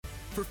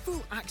For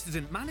full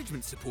accident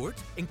management support,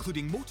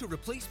 including motor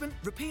replacement,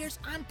 repairs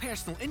and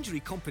personal injury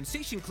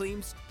compensation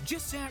claims,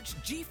 just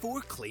search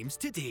G4 Claims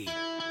today.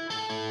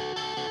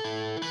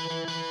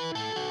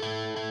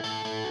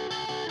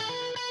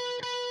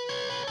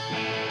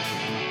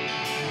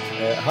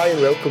 Hi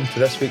and welcome to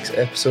this week's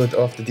episode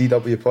of the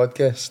DW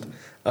podcast.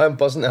 I'm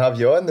buzzing to have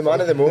you on, the man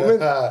of the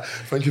moment.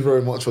 Thank you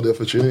very much for the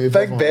opportunity.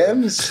 Big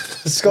Bemz,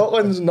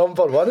 Scotland's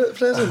number one at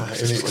present.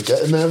 We're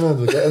getting there, man.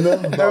 We're getting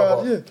there. How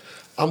are you?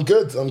 I'm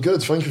good.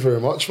 Thank you very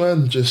much,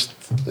 man. Just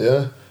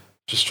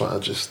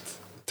trying to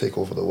take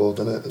over the world,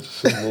 innit?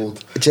 It's the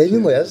world. It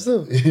genuinely is,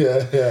 though.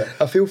 Yeah.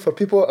 I feel for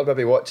people that are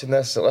maybe watching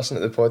this, that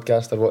listen to the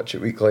podcast or watch it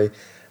weekly,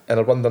 and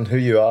are wondering who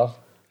you are.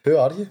 Who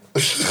are you?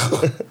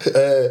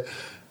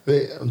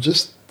 Mate, I'm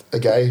just a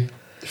guy.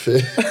 I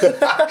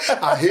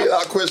hate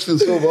that question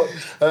so much.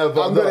 But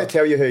I'm going to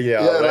tell you who you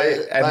are, right?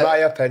 In my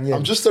opinion.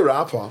 I'm just a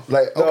rapper.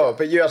 No,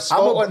 but you are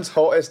Scotland's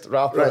hottest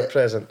rapper at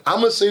present.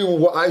 I'm going to say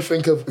what I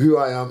think of who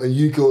I am, and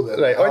you go there.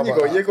 Right, on you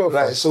go. You go first.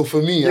 Right, so for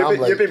me,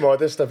 you be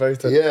modest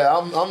about it. Yeah,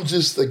 I'm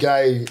just a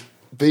guy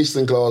based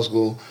in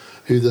Glasgow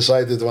who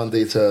decided one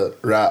day to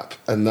rap,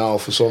 and now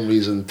for some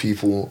reason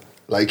people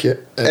like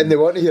it. And they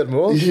want to hear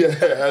more.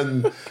 Yeah,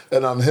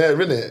 and I'm here,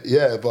 innit?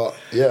 Yeah, but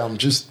yeah, I'm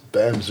just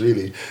Bemz,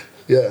 really.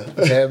 Yeah.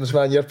 Bemz,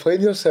 man, you're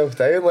playing yourself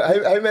down.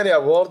 Like, how many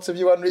awards have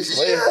you won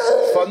recently? Yeah.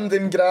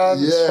 Funding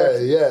grants?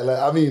 Yeah. Like,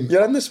 I mean,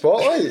 you're in the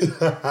spotlight.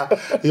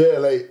 Yeah,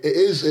 like it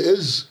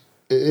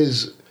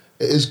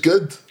is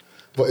good,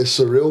 but it's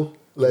surreal.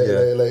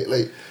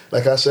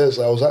 Like I said,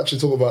 I was actually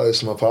talking about this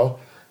to my pal.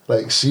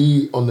 Like,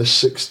 see, on the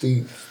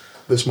 16th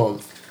this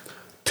month,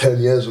 10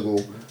 years ago,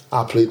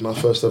 I played my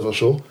first ever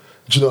show.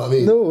 Do you know what I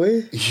mean? No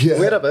way. Yeah.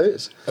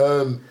 Whereabouts?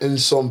 In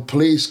some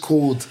place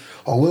called,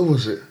 where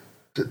was it?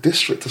 The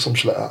District or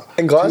something like that.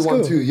 In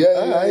Glasgow? 212.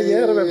 Yeah, I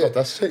remember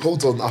District.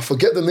 Hold on, I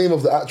forget the name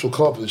of the actual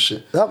club and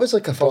shit. That was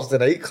like a Thursday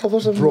night club or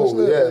something, bro,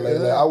 wasn't it?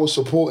 Like I was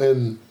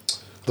supporting,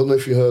 don't know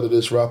if you heard of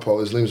this rapper,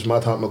 his name's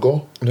Mad Hat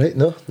McGaw. Right,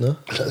 no.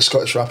 Like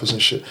Scottish rappers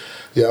and shit.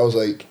 Yeah, I was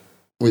like,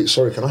 wait,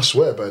 sorry, can I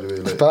swear, by the way?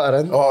 Like, batter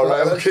in. Oh,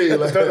 right, okay.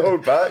 Like, don't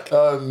hold back.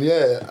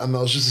 Yeah, and I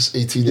was just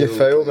this 18-year-old. You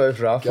foul-mouthed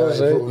rappers,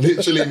 guy, eh? bro,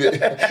 literally,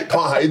 mate. Can't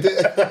hide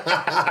it.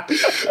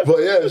 But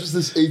yeah, it was just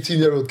this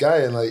 18-year-old guy,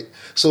 and like,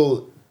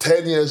 so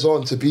 10 years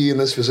on to be in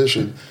this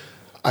position,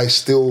 I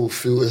still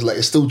feel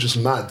it's still just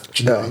mad.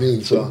 Do you know what I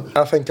mean? So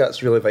I think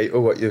that's really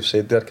vital what you've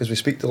said there, because we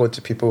speak to loads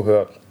of people who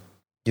are,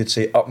 you'd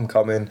say, up and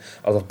coming,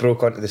 or they've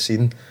broke onto the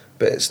scene,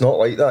 but it's not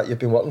like that. You've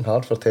been working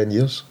hard for 10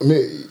 years.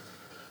 Mate,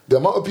 the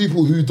amount of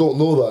people who don't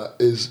know that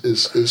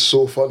is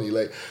so funny.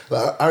 Like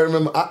I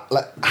remember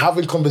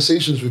having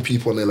conversations with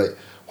people, and they're like,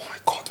 "Oh my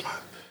god,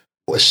 man,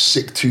 what a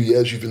sick 2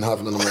 years you've been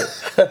having," and I'm like.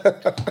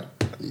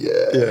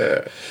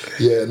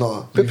 Yeah,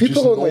 no. But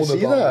people only see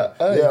that.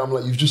 Yeah, I'm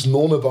like, you've just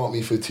known about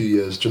me for 2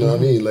 years. Do you know what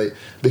I mean? Like,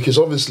 because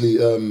obviously,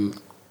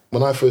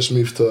 when I first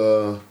moved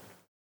to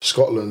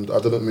Scotland, I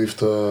didn't move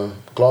to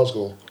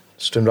Glasgow.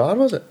 Stranraer,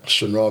 was it?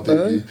 Stranraer,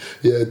 baby.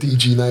 Yeah,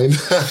 DG9.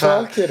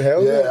 Fucking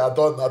hell. Yeah, I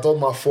done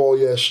my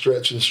 4-year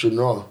stretch in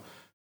Stranraer.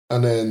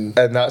 And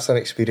that's an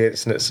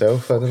experience in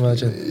itself, I'd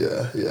imagine.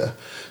 Yeah,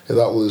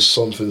 that was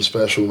something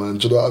special, man.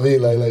 Do you know what I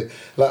mean?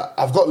 Like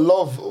I've got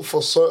love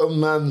for certain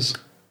mans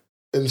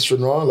in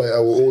Stranraer. Like, I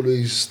will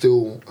always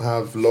still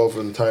have love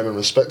and time and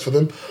respect for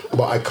them,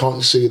 but I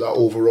can't say that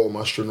overall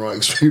my Stranraer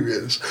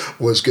experience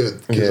was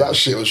good, because that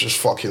shit was just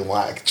fucking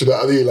whack. Do you know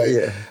what I mean?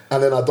 Like,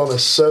 and then I done a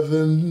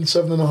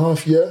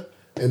 7.5 year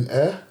in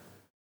Ayr,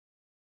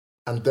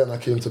 and then I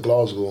came to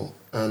Glasgow,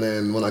 and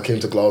then when I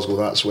came to Glasgow,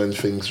 that's when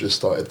things just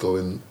started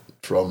going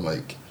from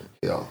like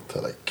to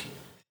like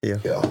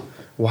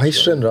Why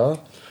Stranraer?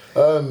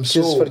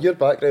 So for your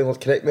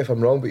background, correct me if I'm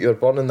wrong, but you were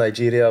born in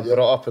Nigeria,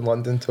 brought up in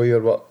London till you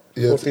were what?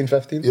 14,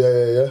 15?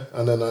 Yeah.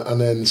 And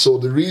then, so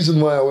the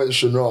reason why I went to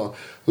Stranraer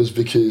was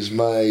because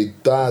my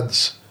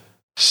dad's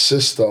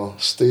sister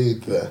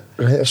stayed there.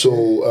 Right, okay.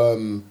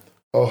 So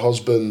her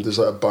husband is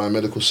like a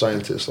biomedical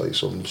scientist, like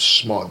some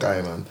smart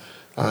guy, man.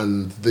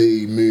 And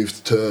they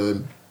moved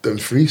to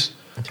Dumfries.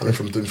 Okay. And then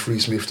from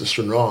Dumfries moved to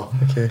Stranraer.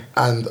 Okay.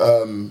 And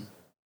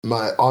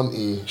my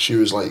auntie, she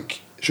was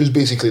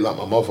basically like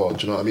my mother,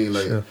 do you know what I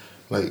mean?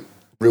 Like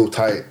real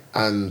tight.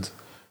 And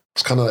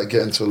it's kind of like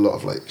getting to a lot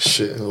of like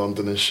shit in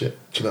London and shit.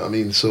 Do you know what I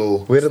mean? So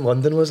where in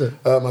London was it?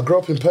 I grew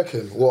up in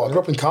Peckham. Well, I grew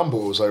up in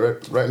Campbell. It was like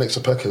right next to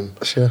Peckham.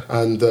 Sure.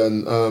 And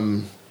then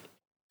and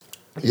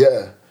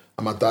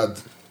my dad,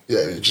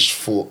 he just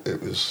thought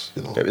it was,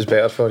 it was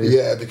better for you.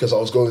 Yeah, because I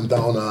was going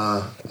down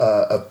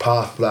a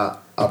path that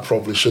I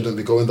probably shouldn't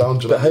be going down.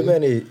 Do you know how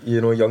many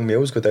young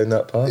males go down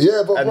that path?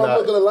 Yeah, but I'm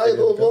not gonna lie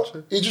though,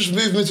 but he just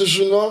moved me to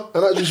Stranraer,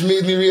 and that just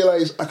made me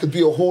realise I could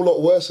be a whole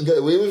lot worse and get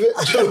away with it.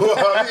 Do you know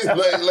what I mean?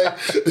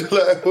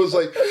 Like I was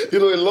like,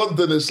 in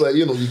London it's like,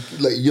 you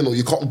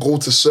can't go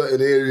to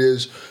certain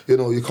areas,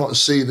 you can't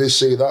say this,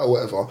 say that, or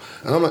whatever.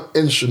 And I'm like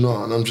in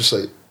Stranraer, and I'm just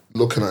like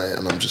looking at it,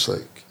 and I'm just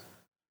like,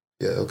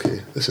 yeah, okay,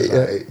 this is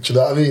alright. Do you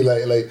know what I mean?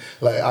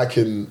 Like I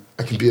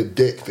can be a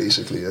dick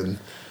basically, and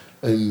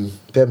And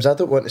Bemz, I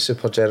don't want to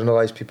super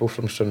generalise people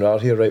from Stranraer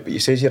here, right? But you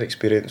says your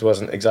experience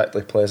wasn't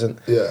exactly pleasant.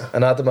 yeah.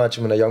 And I'd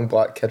imagine when a young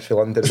black kid from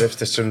London moves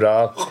to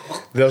Stranraer,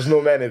 there's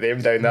no many of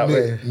them down that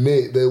way.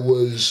 Mate, there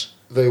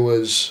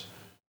was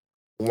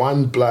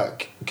one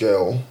black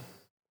girl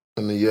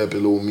in the year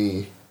below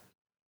me.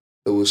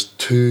 There was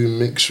 2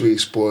 mixed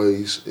race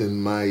boys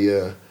in my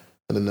year,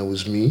 and then there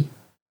was me,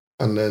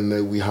 and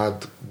then we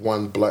had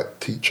 1 black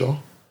teacher.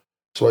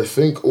 So I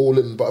think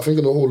in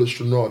the whole of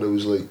Stranraer there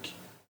was like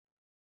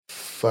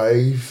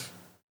 5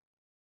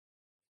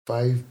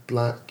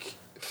 black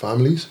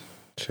families.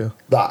 Sure.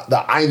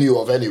 That I knew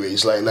of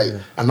anyways, and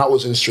that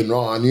was in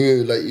Stranraer. I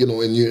knew, like, you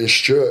know, in Newton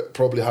Stewart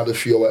probably had a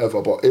few or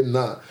whatever, but in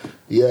that,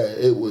 yeah,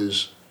 it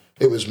was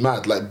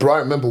mad. Like, bro, I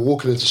remember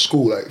walking into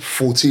school, like,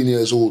 14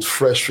 years old,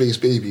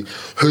 fresh-faced baby,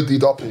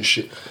 hoodied up and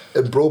shit.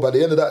 And, bro, by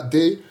the end of that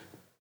day,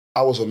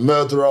 I was a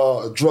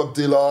murderer, a drug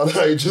dealer, like,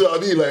 do you know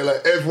what I mean?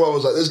 Like everyone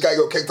was like, this guy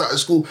got kicked out of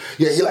school.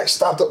 Yeah, he, like,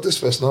 stabbed up this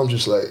person. I'm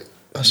just like,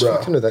 that's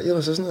fucking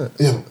ridiculous, isn't it?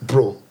 Yeah,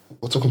 bro,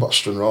 we're talking about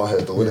Stranraer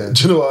here, though, innit?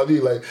 Do you know what I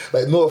mean?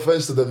 Like, no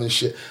offense to them and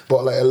shit,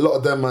 but, like, a lot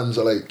of them mans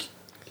are, like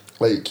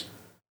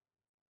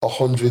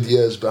 100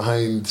 years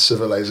behind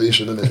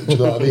civilization, innit? Do you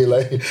know what I mean?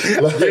 Like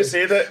you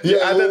say that? Yeah,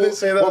 I didn't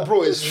say that. Well,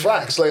 bro, it's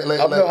facts. I'm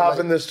not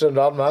having this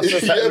Stranraer master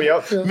setting me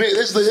up. Mate,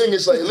 this is the thing.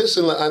 It's like,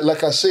 listen,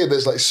 like I say,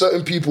 there's like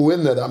certain people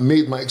in there that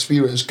made my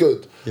experience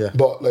good. Yeah.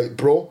 But like,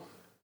 bro,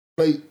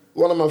 like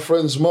one of my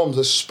friend's mums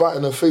just spat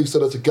in her face,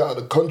 told her to get out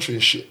of the country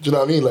and shit. Do you know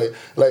what I mean?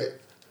 Like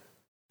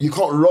you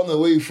can't run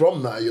away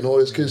from that. You know,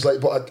 it's because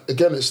but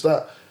again, it's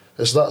that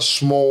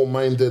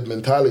small-minded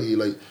mentality.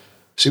 Like,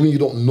 see, when you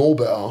don't know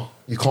better,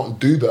 you can't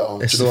do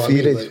better. It's do you know the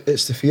fear. what I mean?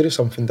 It's the fear of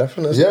something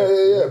different, isn't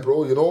it? Yeah,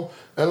 bro. You know,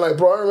 and like,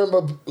 bro, I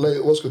remember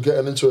like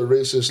getting into a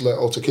racist like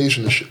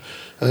altercation and shit,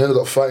 and I ended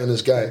up fighting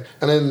this guy,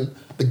 and then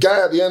the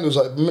guy at the end was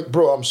like,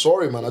 "Bro, I'm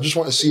sorry, man. I just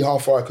want to see how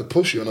far I could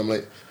push you," and I'm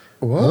like,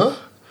 "What? Huh?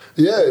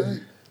 Yeah."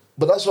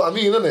 But that's what I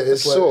mean, innit?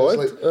 It's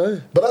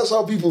like, but that's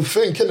how people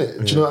think,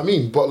 innit? Do you know what I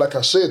mean? But like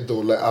I said though,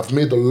 like I've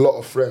made a lot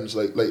of friends.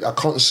 Like I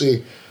can't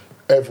say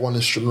everyone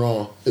in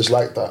Stranraer is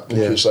like that,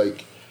 because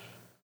like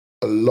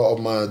a lot of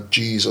my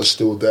G's are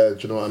still there.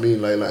 Do you know what I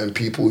mean? Like and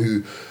people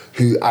who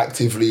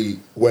actively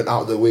went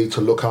out their way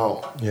to look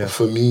out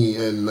for me,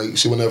 and like,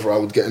 see, whenever I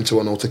would get into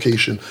an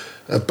altercation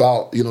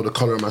about, you know, the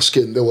colour of my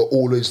skin, they were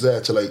always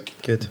there to like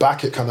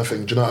back it, kind of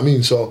thing. Do you know what I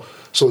mean? So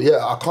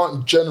yeah, I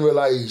can't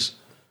generalise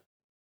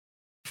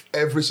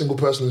every single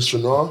person in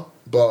Stranraer,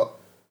 but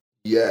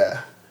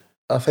yeah.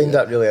 I find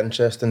that really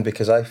interesting,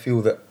 because I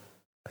feel that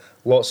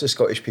lots of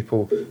Scottish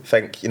people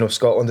think, you know,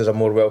 Scotland is a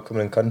more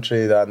welcoming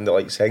country than the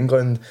likes of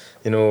England.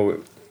 You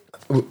know,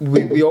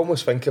 we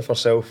almost think of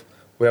ourselves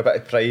with a bit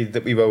of pride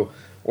that we will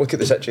look at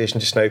the situation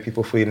just now,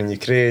 people fleeing in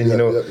Ukraine, you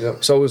know.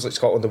 It's always like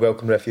Scotland to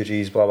welcome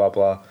refugees, blah, blah,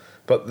 blah.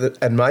 But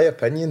in my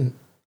opinion,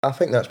 I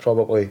think that's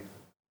probably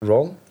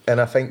wrong. And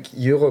I think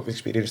you'll have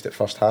experienced it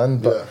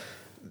firsthand, but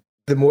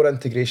the more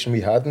integration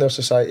we had in our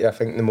society, I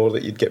think the more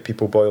that you'd get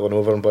people boiling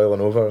over,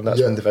 and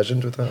that's when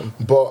divisions would happen.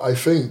 But I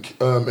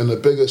think in the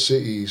bigger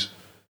cities,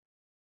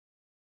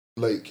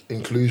 like,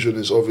 inclusion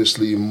is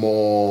obviously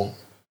more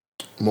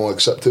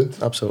accepted.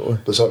 Absolutely.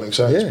 Does that make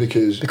sense? Yeah.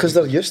 Because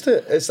they're used to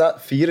it. It's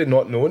that fear of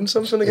not knowing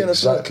something again.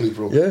 Exactly,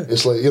 bro. Yeah.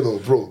 It's like, you know,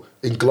 bro,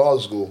 in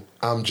Glasgow,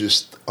 I'm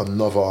just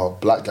another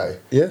black guy.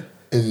 Yeah.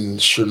 In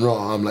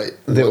Stranraer, I'm like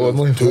the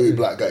only 2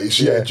 black guys.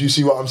 Yeah. Do you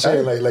see what I'm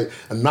saying? Like,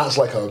 and that's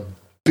like a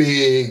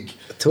big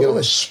you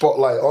know,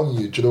 spotlight on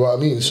you. Do you know what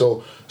I mean?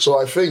 So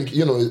I think,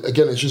 you know,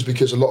 again, it's just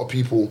because a lot of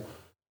people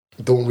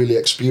don't really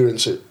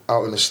experience it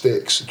out in the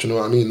sticks. Do you know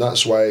what I mean?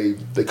 That's why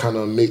they kind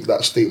of make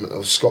that statement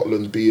of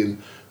Scotland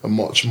being a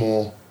much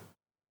more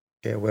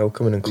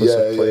welcoming,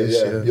 inclusive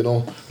place. Yeah. You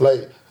know,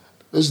 like,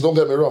 listen, don't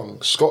get me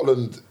wrong.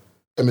 Scotland,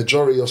 a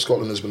majority of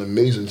Scotland has been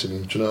amazing to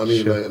me. Do you know what I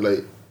mean? Sure.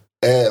 Like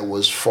Air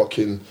was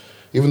fucking.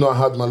 Even though I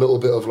had my little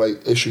bit of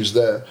like issues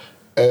there,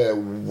 Air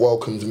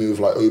welcomed me with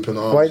like open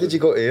arms. Why did you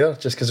go to Ayr?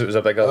 Just because it was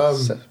a bigger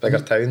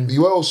town?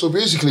 Well, so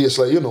basically it's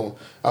like, you know,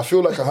 I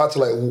feel like I had to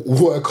like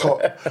work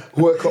up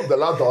the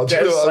ladder. Do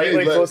you know what I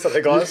mean? Closer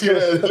to Glasgow.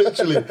 Yeah,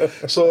 literally.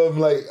 So I'm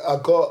like,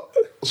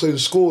 so in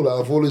school, like,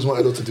 I've always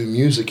wanted to do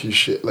music and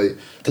shit. Like,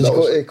 did you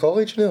go to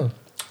college now?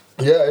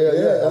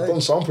 Yeah. I've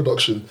done sound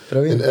production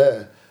in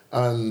Air,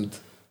 and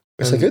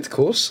it's a good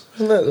course,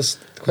 isn't it? There's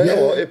quite a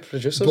lot of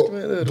producers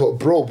coming out there.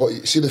 But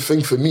you see, the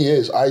thing for me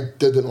is I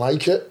didn't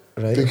like it.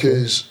 Right,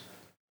 because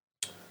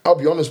I'll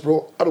be honest,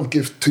 bro, I don't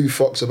give 2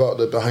 fucks about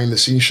the behind the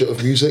scenes shit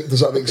of music. Does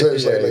that make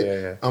sense?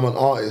 I'm an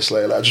artist,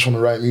 like I just want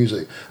to write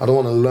music. I don't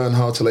want to learn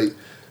how to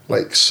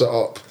like set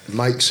up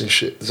mics and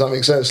shit. Does that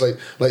make sense? Like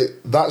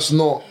that's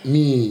not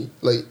me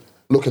like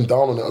looking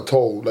down on it at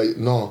all. Like,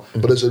 no.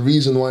 But there's a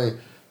reason why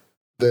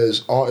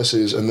there's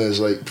artists and there's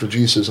like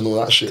producers and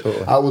all that shit.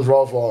 Totally. I would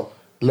rather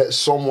let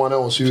someone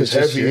else who's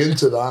heavy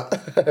into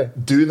that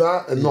do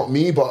that and not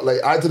me. But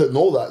like, I didn't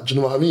know that. Do you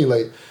know what I mean?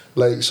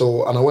 Like,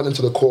 so, and I went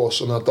into the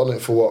course and I'd done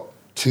it for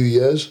 2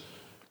 years.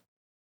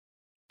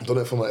 Done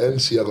it for my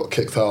NC, I got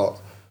kicked out,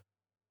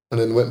 and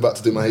then went back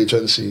to do my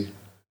HNC,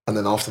 And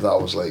then after that, I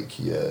was like,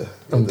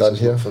 I'm done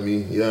here. Not for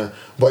me, yeah.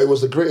 But it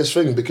was the greatest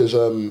thing because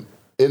in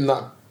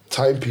that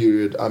time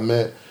period, I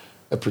met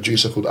a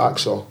producer called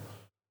Axel,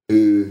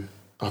 who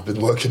I've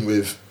been working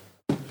with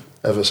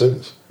ever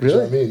since. Really? Do you know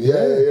what I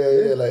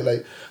mean? Yeah.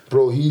 Like,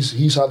 bro,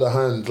 he's had a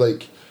hand.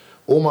 Like,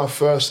 all my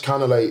first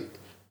kind of like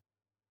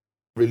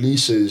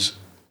releases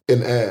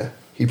in air,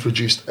 he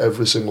produced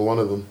every single one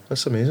of them.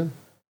 That's amazing.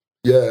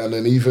 Yeah, and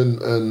then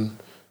even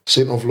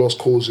Saint of Lost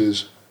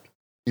Causes,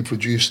 he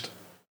produced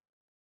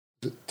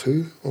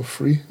 2 or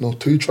 3? No,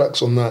 2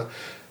 tracks on that.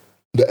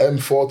 The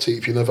M4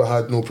 tape, he never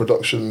had no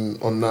production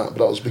on that, but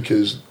that was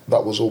because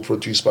that was all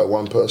produced by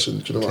one person.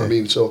 Do you know what I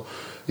mean? So,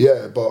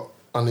 yeah,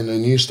 and in the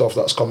new stuff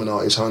that's coming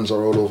out, his hands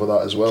are all over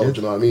that as well. Good.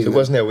 Do you know what I mean? So it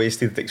wasn't a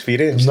wasted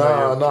experience.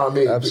 Nah, I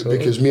mean,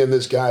 because me and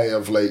this guy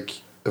have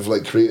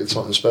created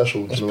something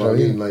special. Do you know what I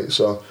mean? Like,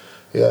 so,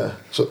 yeah.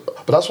 So,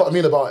 but that's what I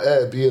mean about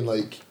Air being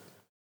like,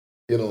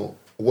 you know,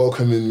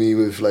 welcoming me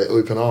with like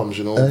open arms.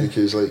 You know,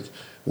 because like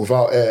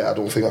without Air, I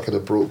don't think I could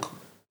have broke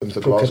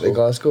into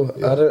Glasgow.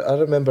 Yeah. I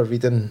remember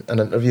reading an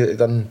interview that you'd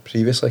done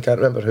previously. I can't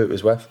remember who it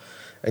was with,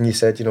 and you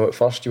said, you know, at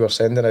first you were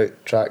sending out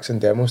tracks and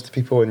demos to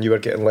people, and you were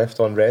getting left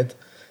on red.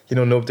 You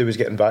know, nobody was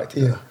getting back to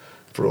you. Yeah.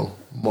 Bro,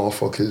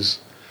 motherfuckers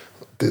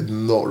did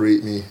not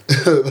rate me.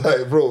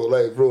 like,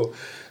 bro,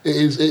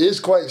 it is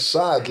quite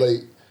sad.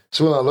 Like,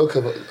 so when I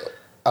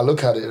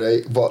look at it,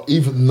 right? But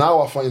even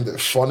now, I find it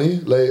funny.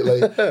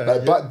 Like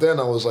back then,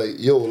 I was like,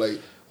 yo, like,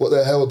 what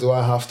the hell do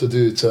I have to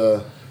do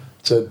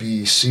to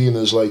be seen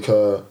as like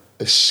a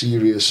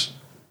serious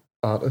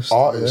artist?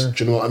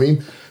 Do you know what I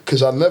mean?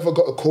 Because I never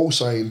got a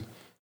cosign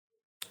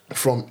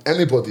from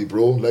anybody,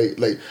 bro.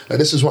 Like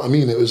this is what I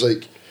mean. It was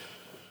like,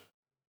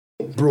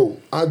 bro,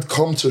 I'd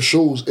come to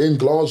shows in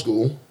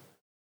Glasgow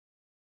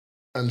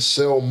and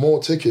sell more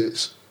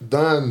tickets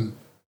than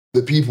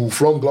the people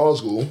from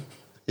Glasgow,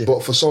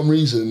 but for some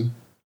reason,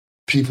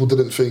 people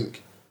didn't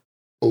think,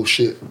 oh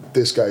shit,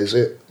 this guy's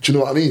it. Do you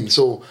know what I mean?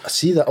 So I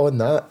see that on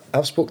that.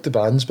 I've spoke to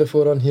bands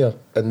before on here,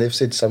 and they've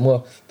said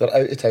similar. They're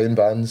out of town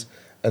bands,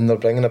 and they're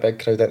bringing a big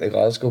crowd into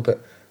Glasgow,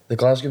 but the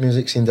Glasgow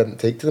music scene didn't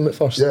take to them at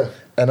first. Yeah.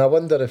 And I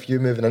wonder if you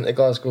moving into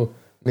Glasgow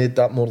made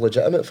that more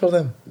legitimate for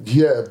them.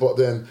 Yeah, but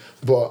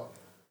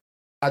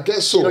I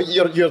guess so.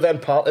 You know, you're then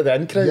part of the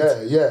in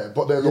crowd. Yeah.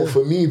 But then though,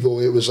 for me though,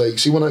 it was like,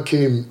 see, when I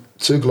came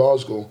to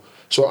Glasgow,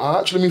 so I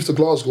actually moved to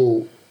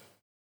Glasgow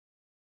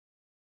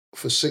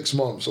for 6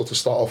 months, or to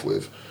start off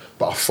with,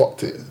 but I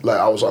fucked it. Like,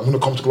 I was like, I'm going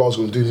to come to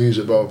Glasgow and do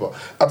music, blah, blah, blah.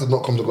 I did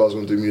not come to Glasgow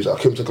and do music. I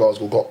came to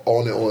Glasgow, got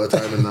on it all the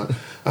time and that.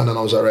 And then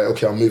I was like, right,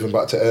 okay, I'm moving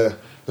back to Air.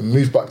 Then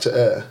moved back to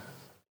Air,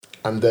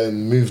 and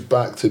then moved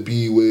back to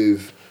be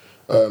with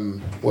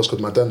what's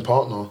called my then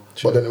partner.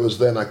 Sure. But then it was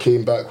then I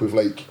came back with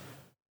like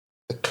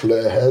a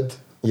clear head,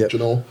 you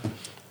know?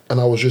 And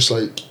I was just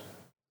like,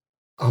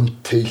 I'm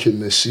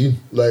taking this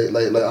scene. Like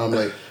I'm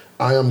like,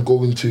 I am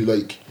going to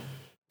like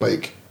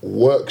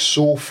work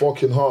so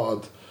fucking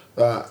hard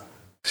that,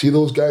 see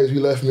those guys who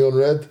left me on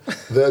red,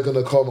 they're going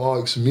to come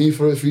ask me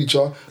for a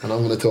feature and I'm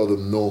going to tell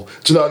them no.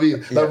 Do you know what I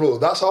mean? Like, bro,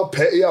 that's how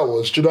petty I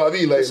was. Do you know what I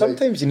mean? Like,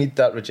 sometimes you need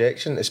that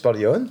rejection to spur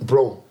you on.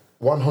 Bro,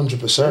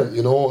 100%,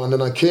 you know? And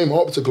then I came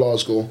up to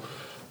Glasgow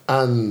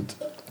and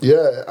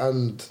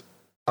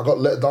I got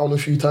let down a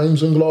few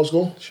times in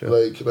Glasgow. Sure.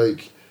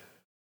 Like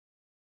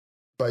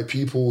by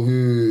people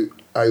who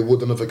I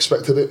wouldn't have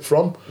expected it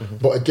from. Mm-hmm.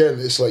 But again,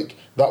 it's like,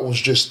 that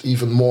was just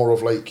even more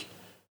of like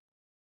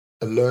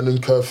a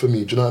learning curve for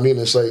me. Do you know what I mean?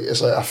 It's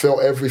like I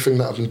felt everything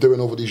that I've been doing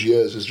over these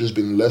years has just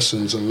been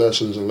lessons and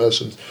lessons and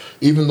lessons.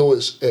 Even though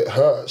it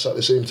hurts at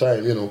the same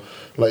time, you know,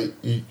 like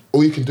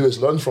all you can do is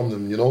learn from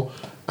them, you know?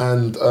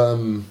 And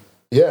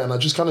and I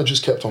just kind of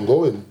just kept on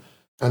going.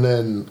 And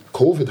then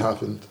COVID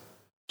happened.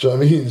 Do you know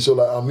what I mean? So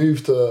like I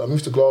moved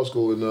to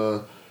Glasgow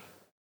in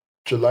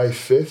July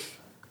 5th.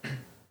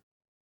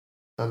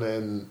 And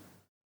then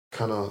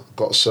kind of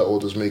got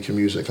settled as making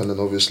music, and then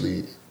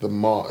obviously the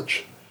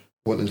March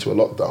went into a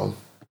lockdown.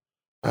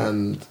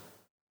 And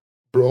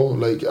bro,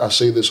 like I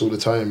say this all the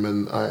time,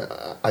 and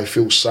I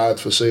feel sad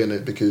for saying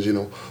it because, you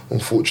know,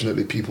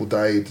 unfortunately people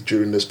died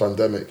during this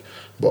pandemic,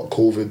 but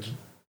COVID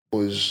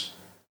was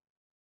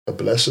a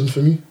blessing for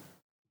me.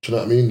 Do you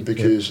know what I mean?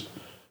 Because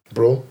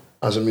bro,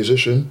 as a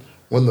musician,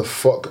 when the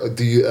fuck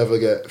do you ever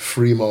get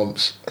 3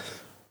 months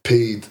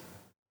paid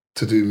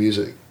to do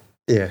music?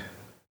 Yeah.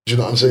 Do you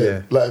know what I'm saying?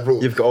 Yeah. Like,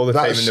 bro, you've got all the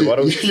time in the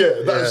world.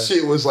 Yeah, that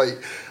shit was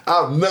like,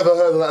 I've never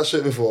heard of that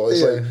shit before.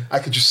 It's like, I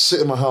could just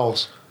sit in my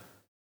house,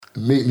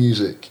 make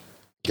music,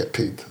 get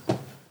paid.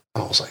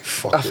 I was like,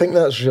 fuck I think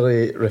that's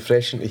really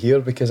refreshing to hear,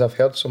 because I've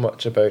heard so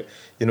much about,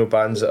 you know,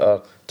 bands that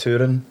are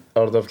touring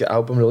or they've got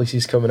album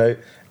releases coming out,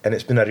 and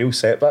it's been a real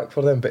setback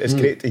for them. But it's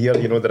great to hear,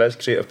 you know, there is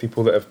creative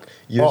people that have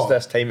used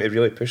this time to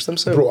really push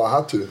themselves. Bro, I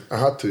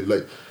had to.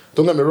 Like,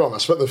 don't get me wrong, I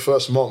spent the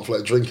first month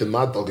like drinking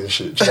Mad Dog and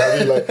shit. Do you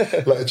know what I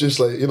mean? Like just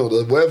like, you know,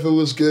 the weather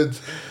was good,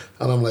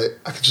 and I'm like,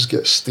 I could just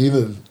get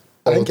steaming.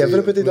 I think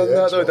everybody done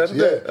that though, didn't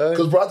they?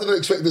 Because bro, I didn't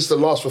expect this to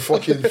last for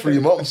fucking 3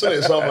 months,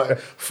 innit? So I'm like,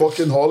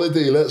 fucking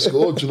holiday, let's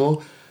go, do you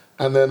know?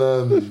 And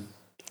then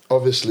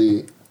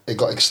obviously it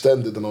got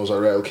extended, and I was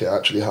like, right, okay, I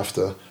actually have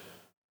to,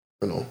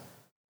 you know,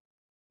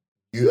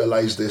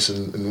 utilize this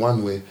in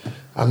one way.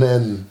 And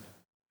then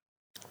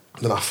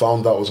I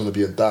found out I was going to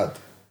be a dad.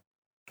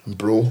 And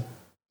bro,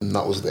 and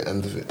that was the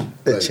end of it.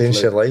 It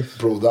changed your life?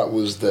 Bro, that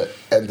was the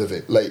end of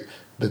it. Like,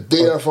 the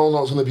day I found out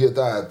I was going to be a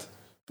dad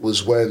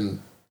was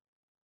when,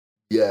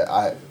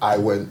 I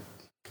went,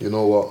 you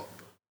know what,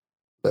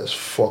 let's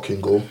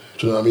fucking go.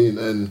 Do you know what I mean?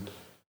 And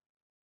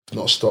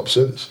not stopped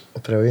since.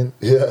 Brilliant.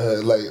 Yeah,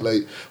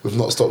 like we've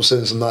not stopped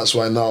since, and that's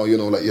why now, you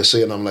know, like you're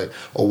saying, I'm like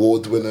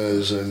award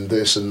winners and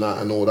this and that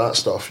and all that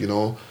stuff, you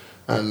know.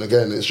 And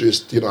again, it's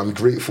just, you know, I'm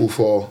grateful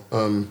for,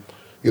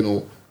 you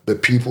know, the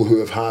people who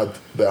have had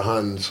their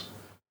hands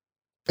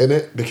in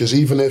it, because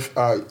even if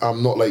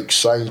I'm not like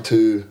signed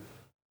to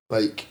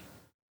like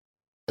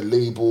a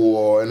label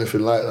or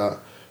anything like that,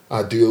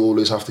 I do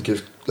always have to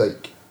give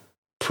like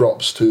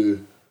props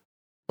to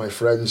my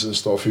friends and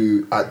stuff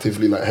who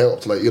actively like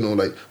helped, like, you know,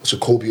 like so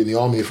Kobe in the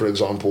army, for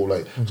example,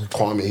 like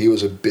Kwame, he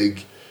was a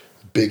big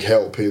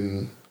help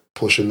in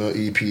pushing the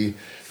EP.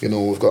 You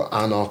know, we've got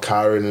Anna,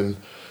 Karen,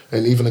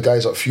 and even the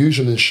guys at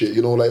Fusion and shit,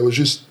 you know, like it was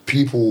just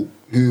people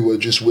who were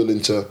just willing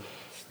to,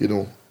 you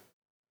know,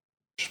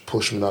 just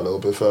push me that little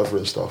bit further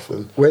and stuff.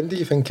 And when do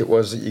you think it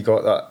was that you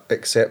got that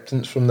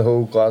acceptance from the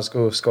whole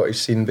Glasgow Scottish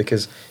scene?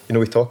 Because, you know,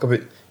 we talk about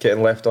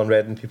getting left on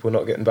red and people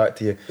not getting back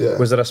to you. Yeah.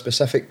 Was there a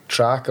specific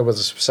track or was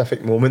there a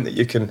specific moment that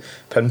you can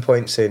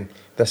pinpoint saying,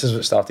 this is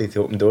what started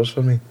to open doors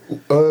for me?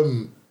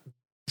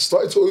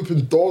 Started to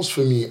open doors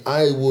for me,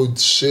 I would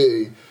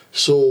say.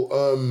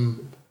 So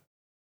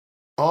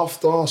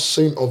after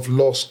Saint of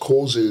Lost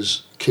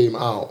Causes came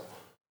out,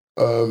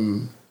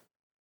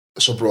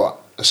 so bro,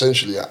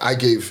 essentially I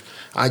gave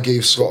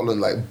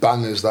Scotland like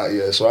bangers that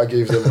year. So I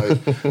gave them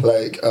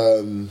like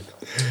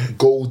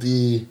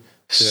Goldie,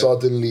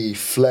 Suddenly,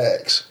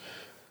 Flex,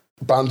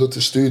 Bando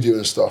to Studio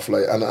and stuff,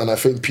 like, and I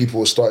think people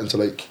were starting to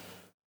like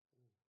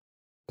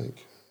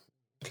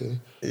okay,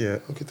 yeah,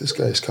 okay, this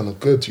guy is kind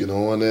of good, you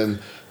know. And then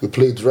we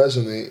played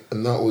Resonate,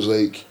 and that was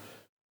like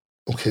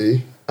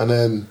okay, and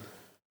then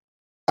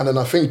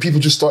I think people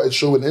just started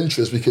showing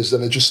interest, because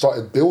then it just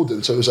started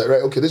building. So it was like,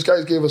 right, okay, this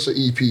guy gave us an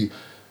EP.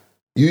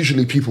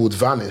 Usually people would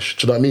vanish,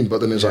 do you know what I mean?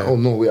 But then it's like, oh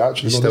no, we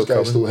actually know this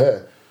guy's still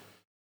here.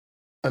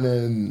 And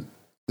then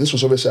this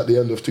was obviously at the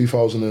end of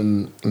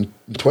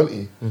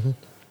 2020.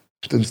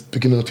 Then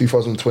beginning of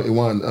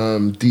 2021,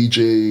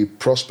 DJ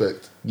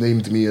Prospect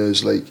named me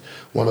as like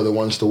one of the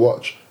ones to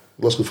watch.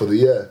 Let's go for the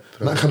year.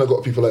 And that kind of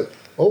got people like,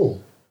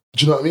 oh,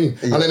 do you know what I mean?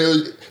 Yeah. And then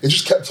it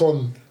just kept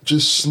on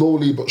just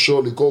slowly but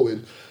surely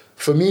going.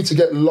 For me to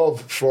get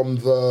love from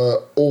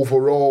the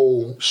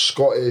overall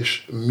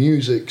Scottish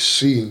music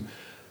scene,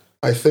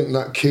 I think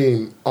that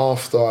came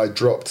after I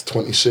dropped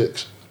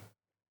 26,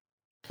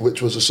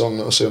 which was a song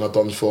that I was saying I'd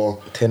done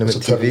for Tenement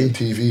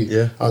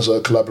TV as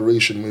a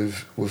collaboration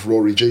with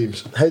Rory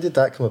James. How did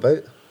that come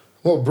about?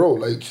 Well, bro,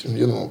 like,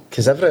 you know,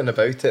 because everything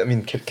about it, I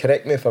mean,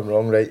 correct me if I'm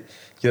wrong, right?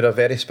 You're a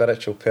very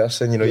spiritual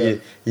person, you know.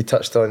 You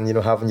touched on, you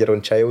know, having your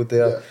own child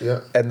there,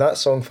 and that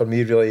song for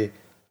me really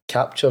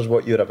captures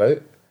what you're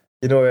about.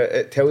 You know,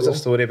 it tells a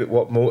story about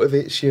what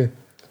motivates you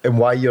and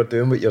why you're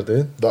doing what you're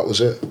doing. That was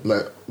it.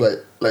 Like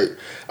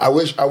I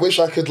wish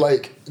I could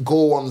like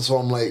go on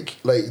some like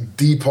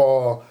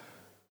deeper,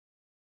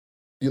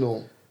 you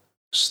know,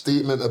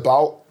 statement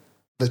about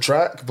the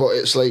track, but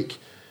it's like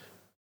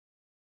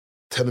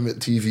Tenement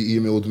TV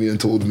emailed me and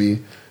told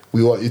me,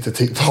 we want you to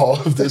take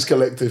part of this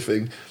collective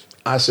thing.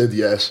 I said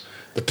yes.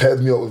 They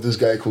paired me up with this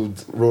guy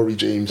called Rory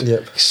James. He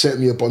sent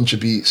me a bunch of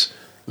beats.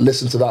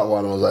 Listened to that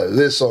one, and I was like,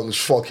 this song is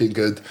fucking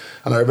good.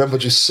 And I remember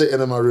just sitting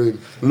in my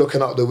room,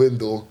 looking out the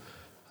window,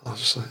 and I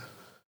was just like,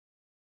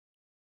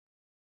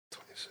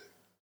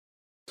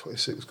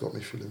 26 got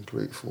me feeling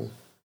grateful.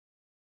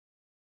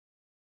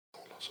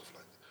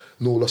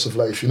 No loss of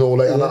life, you know,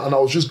 like, and I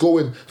was just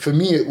going, for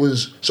me it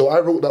was, so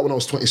I wrote that when I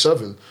was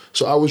 27,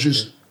 so I was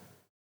just,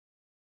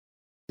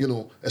 you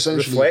know,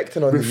 essentially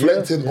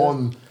reflecting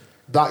on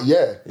that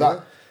year,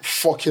 that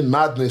fucking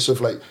madness of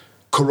like,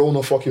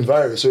 corona fucking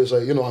virus. So it's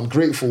like, you know, I'm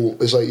grateful.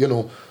 It's like, you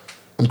know,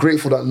 I'm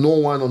grateful that no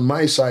one on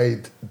my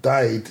side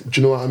died.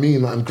 Do you know what I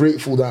mean? Like, I'm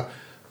grateful that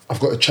I've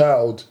got a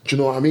child. Do you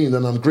know what I mean?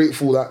 And I'm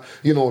grateful that,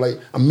 you know, like,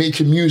 I'm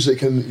making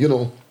music, and, you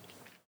know,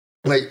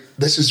 like,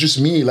 this is just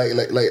me. Like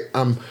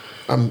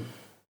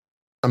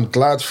I'm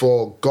glad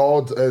for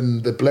God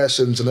and the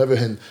blessings and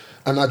everything.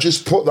 And I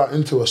just put that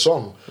into a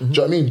song. Do you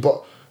know what I mean?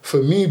 But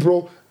for me,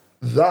 bro,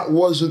 that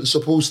wasn't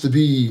supposed to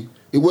be,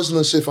 it wasn't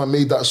as if I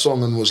made that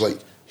song and was like,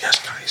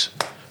 yes, guys,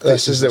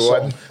 this is the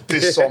one.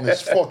 This song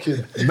is fucking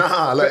like,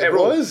 but it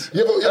bro. was.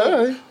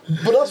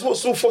 But that's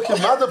what's so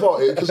fucking mad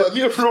about it, because like,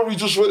 me and Rory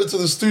just went into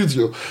the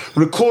studio,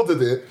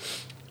 recorded it.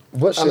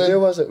 What studio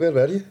was it? Where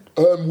were you?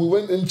 We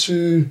went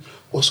into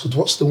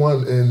what's the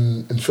one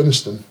in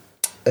Finniston?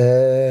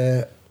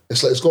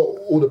 It's like, it's got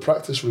all the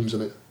practice rooms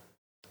in it.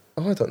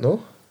 Oh, I don't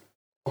know.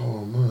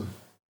 Oh man,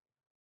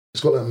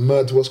 it's got like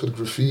mad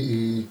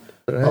graffiti.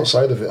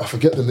 Outside of it, I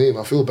forget the name.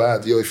 I feel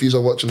bad, yo. If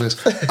you're watching this,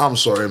 I'm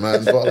sorry,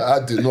 man, but like,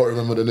 I do not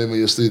remember the name of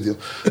your studio.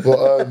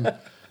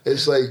 But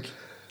it's like.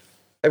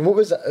 And what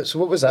was that? So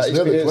what was that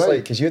experience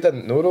like? Because you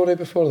didn't know Rory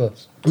before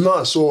this.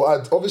 Nah, so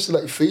I'd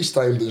obviously like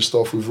FaceTimed and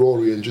stuff with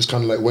Rory and just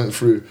kind of like went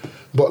through.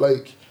 But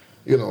like,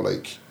 you know,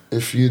 like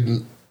if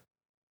you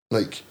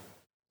like,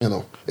 you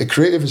know, a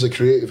creative is a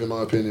creative in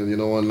my opinion, you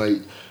know, and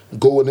like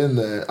going in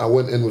there, I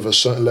went in with a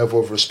certain level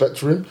of respect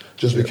for him,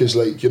 just because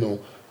like, you know,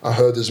 I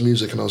heard his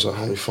music and I was like,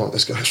 holy fuck,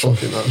 this guy's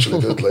fucking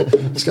actually good. Like,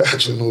 this guy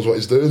actually knows what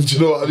he's doing. Do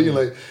you know what I mean?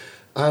 Like,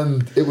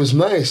 and it was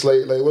nice.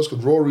 Like what's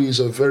good? Rory is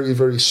a very,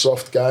 very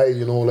soft guy.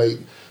 You know, like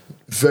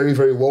very,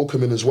 very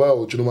welcoming as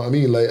well. Do you know what I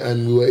mean? Like,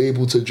 and we were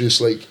able to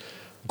just like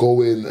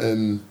go in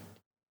and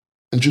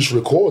just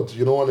record.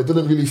 You know, and it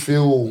didn't really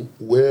feel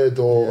weird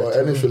or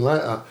anything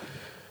like that.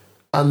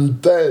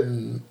 And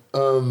then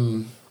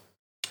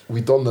we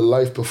done the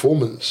live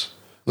performance.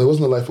 No, it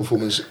wasn't a live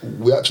performance.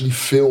 We actually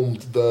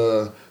filmed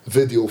the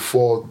video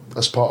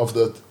as part of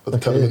the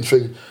Tenement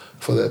thing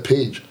for their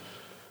page.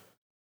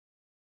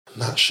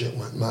 And that shit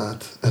went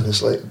mad. And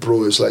it's like,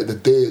 bro, it's like the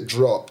day it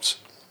dropped,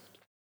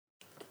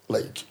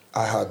 like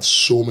I had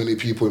so many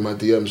people in my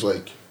DMs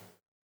like,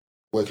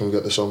 where can we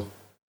get the song?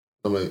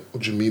 I'm like,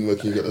 what do you mean where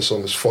can you get the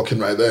song? It's fucking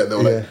right there. And they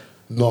were like,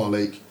 no,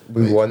 like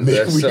we want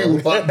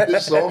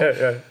this song.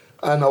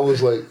 And I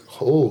was like,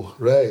 oh,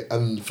 right.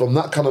 And from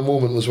that kind of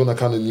moment was when I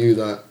kind of knew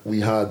that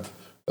we had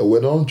a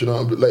winner. Do you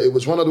know? Like, it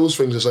was one of those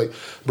things. It's like,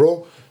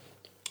 bro,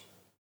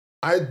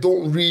 I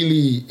don't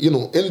really, you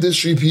know,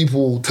 industry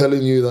people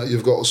telling you that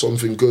you've got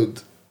something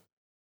good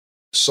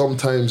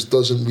sometimes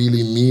doesn't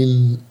really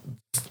mean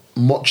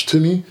much to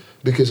me,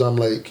 because I'm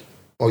like,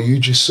 are you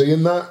just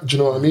saying that? Do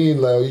you know what I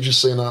mean? Like, are you just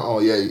saying that? Oh,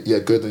 yeah,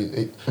 good,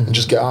 and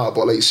just get out.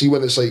 But like, see,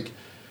 when it's like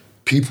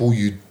people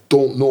you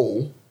don't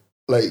know,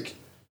 like,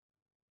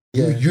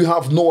 you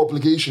have no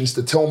obligations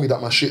to tell me that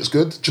my shit's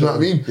good. Do you know what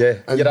I mean? Yeah,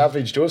 and your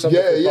average Joe.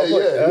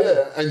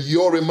 Yeah. And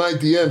you're in my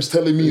DMs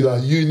telling me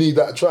that you need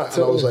that track,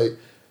 and I was like,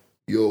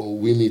 yo,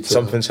 we need to.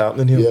 Something's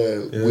happening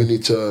here. Yeah, we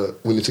need to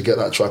get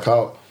that track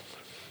out.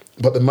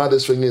 But the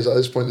maddest thing is, at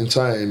this point in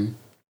time,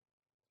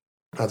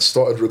 I'd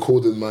started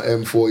recording my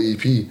M4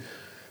 EP,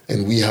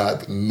 and we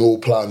had no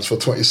plans for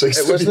 26.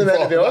 It wasn't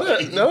meant to be on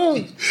it.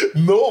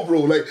 No,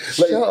 bro. Like,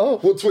 well,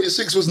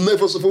 26 was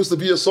never supposed to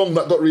be a song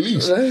that got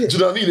released. Right. Do you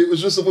know what I mean? It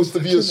was just supposed to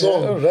be a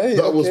song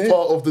that was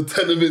part of the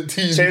Tenement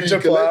TV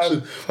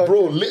collection.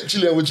 Bro,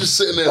 literally, I was just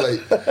sitting there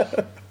like,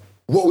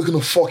 what are we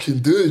gonna fucking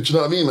do? Do you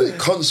know what I mean? Like,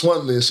 cunts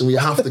want this, and we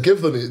have to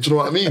give them it. Do you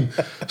know what I mean?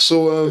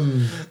 So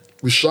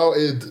we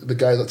shouted the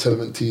guys at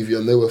Tenement TV,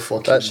 and they were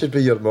fucking. That should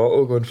be your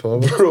motto going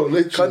forward, bro.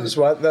 Literally, cunts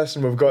want this,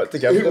 and we've got to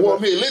give them. Well, I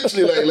mean,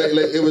 literally, like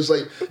it was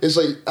like, it's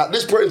like at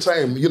this point in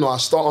time, you know, I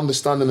start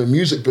understanding the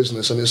music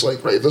business, and it's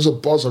like, right, if there's a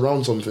buzz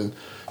around something,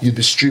 you'd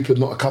be stupid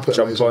not to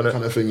capitalize on it,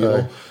 kind of thing, you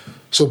know.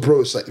 So,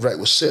 bro, it's like, right,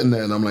 we're sitting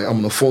there, and I'm like, I'm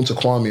on the phone to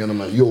Kwame, and I'm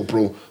like, yo,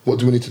 bro, what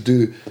do we need to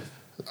do?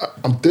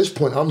 At this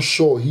point, I'm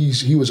sure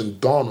he was in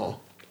Ghana,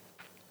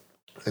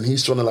 and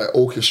he's trying to like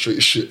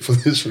orchestrate shit for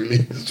this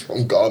release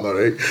from Ghana,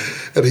 right?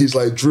 And he's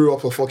like drew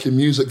up a fucking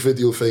music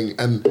video thing,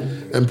 and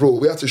bro,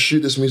 we had to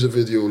shoot this music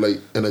video like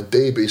in a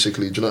day,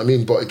 basically. Do you know what I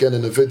mean? But again,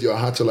 in the video,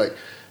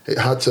 it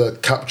had to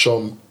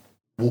capture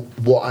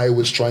what I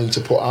was trying to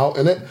put out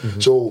in it.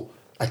 Mm-hmm. So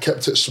I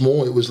kept it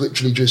small. It was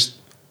literally just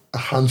a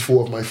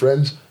handful of my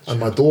friends and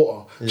my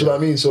daughter. Do you know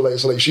what I mean? So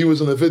like she was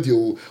in the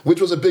video,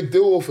 which was a big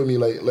deal for me,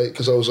 like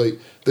because I was like,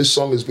 this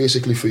song is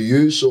basically for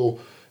you. So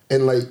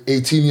in like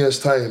 18 years'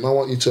 time, I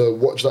want you to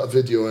watch that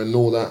video and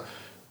know that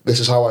this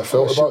is how I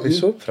felt about you. She'd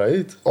be so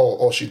proud.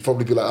 Or she'd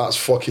probably be like, that's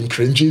fucking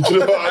cringy. Do you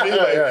know what I mean?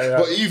 Like,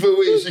 but either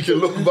way, she can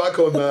look back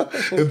on that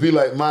and be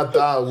like, my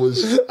dad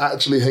was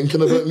actually hinking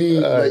about me.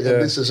 And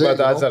this is my it.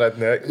 dad's a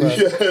redneck, man. Yeah,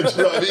 do you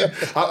know what I mean?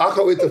 I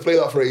can't wait to play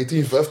that for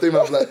 18th birthday, man.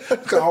 I was like,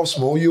 look at how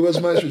small you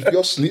was, man.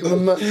 You're sleeping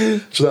in that. Do you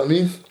know what I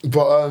mean?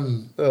 But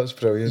that's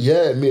brilliant.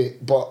 Yeah,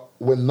 mate. But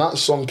when that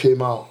song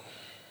came out,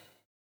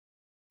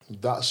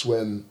 that's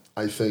when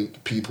I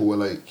think people were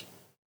like,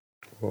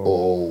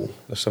 whoa,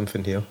 there's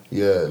something here.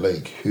 Yeah,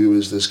 like, who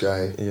is this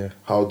guy? Yeah.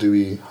 How do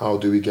we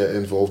get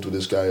involved with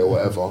this guy or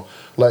whatever?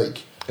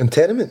 Like, and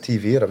Tenement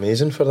TV are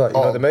amazing for that. You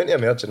know, the amount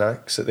of emerging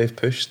acts that they've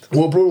pushed.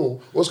 Well, bro,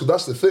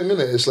 that's the thing,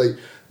 innit? It's like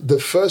the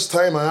first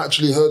time I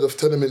actually heard of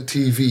Tenement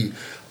TV,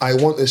 I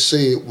want to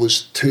say it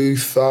was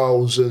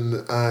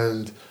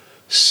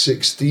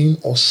 2016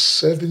 or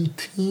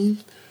 17.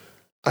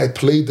 I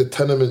played the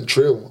Tenement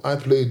Trail. I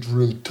played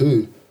Room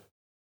 2.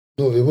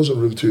 No, it wasn't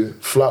Room 2.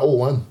 Flat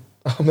 01.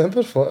 I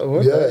remember Flat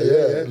 01.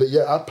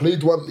 Yeah, I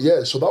played one.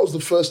 Yeah, so that was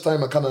the first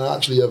time I kind of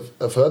actually have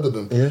heard of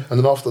them. Yeah. And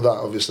then after that,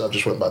 obviously, I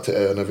just went back to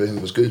air and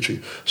everything was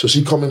Gucci. So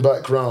see, coming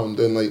back round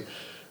and like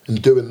and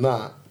doing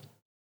that,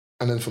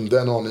 and then from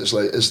then on, it's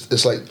like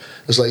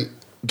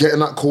getting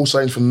that call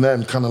sign from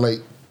them kind of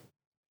like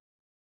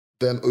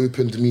then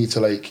opened me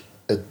to like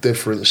a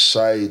different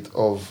side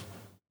of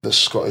the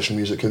Scottish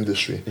music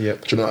industry.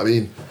 Yep. Do you know what I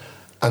mean?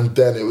 And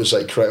then it was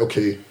like, right,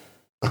 okay.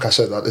 Like I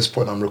said, at this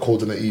point, I'm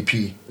recording an EP.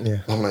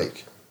 Yeah. I'm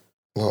like,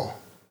 well,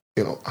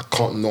 you know, I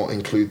can't not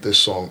include this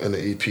song in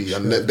the EP. Sure.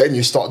 And then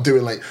you start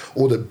doing like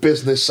all the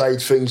business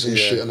side things and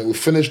shit. And then we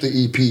finished the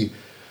EP.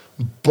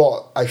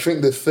 But I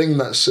think the thing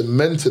that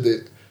cemented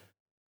it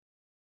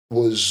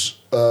was,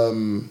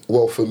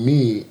 well, for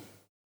me,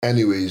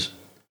 anyways,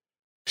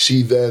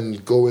 see then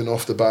going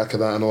off the back of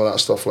that and all that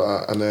stuff like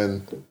that, and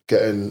then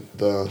getting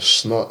the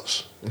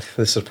snuts.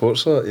 The support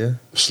slot, yeah.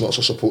 Snuts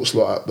or support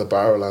slot at the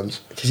Barrowlands.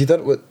 Because you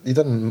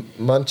done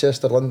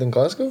Manchester, London,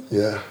 Glasgow?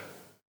 Yeah.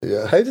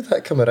 How did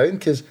that come around?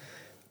 Because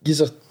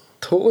these are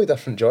totally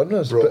different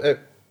genres, bro, but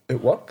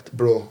it worked.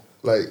 Bro,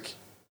 like,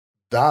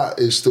 that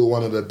is still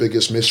one of the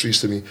biggest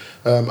mysteries to me.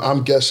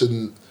 I'm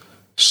guessing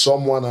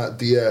someone at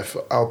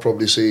DF, I'll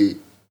probably say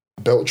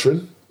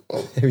Beltrin.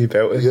 We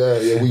belted.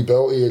 Yeah, we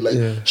belted.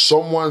 Like,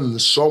 someone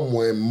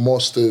somewhere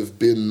must have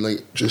been,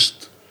 like,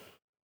 just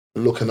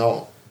looking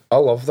out. I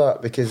love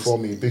that because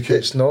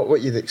it's not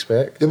what you'd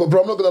expect. Yeah, but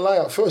bro, I'm not going to lie,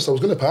 at first I was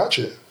going to patch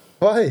it.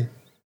 Why?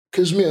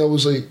 Because, mate, I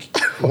was like,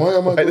 why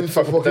am I going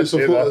for fucking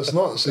support that's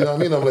nuts? You know what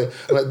I mean? I'm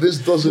like this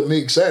doesn't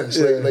make sense.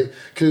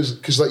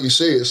 Because like you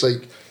say, it's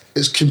like,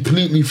 it's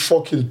completely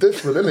fucking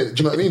different, isn't it?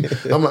 Do you know what I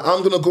mean? I'm like, I'm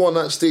going to go on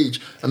that stage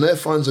and their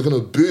fans are going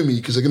to boo me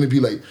because they're going to be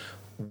like,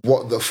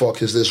 what the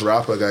fuck is this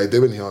rapper guy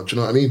doing here? Do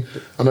you know what I mean?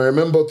 And I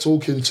remember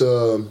talking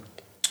to,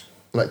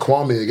 like,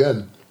 Kwame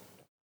again.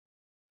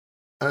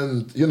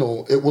 And, you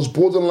know, it was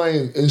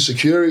borderline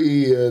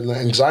insecurity and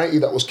anxiety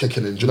that was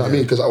kicking in. Do you know what I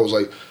mean? Because I was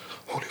like,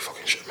 holy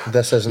fucking shit, man.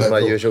 This isn't my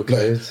usual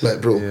crowd.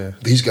 Bro,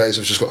 these guys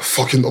have just got a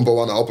fucking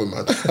 #1 album,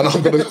 man. And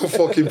I'm going to go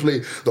fucking play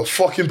the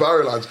fucking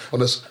Barrowlands on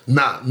this.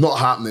 Nah, not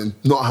happening.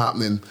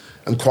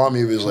 And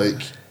Kwame was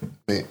like,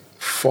 mate,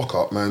 fuck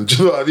up, man. Do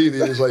you know what I mean?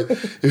 He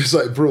was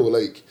like, bro,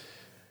 like,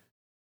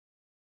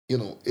 you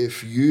know,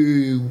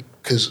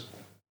 because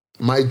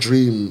my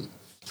dream,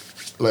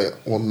 like,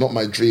 well, not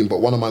my dream, but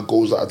one of my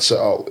goals that I'd set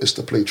out is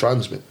to play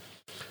Transmit.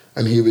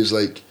 And he was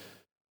like,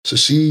 so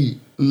see,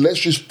 let's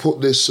just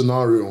put this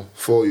scenario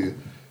for you.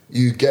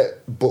 You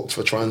get booked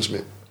for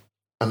Transmit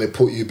and they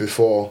put you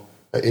before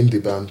an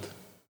indie band.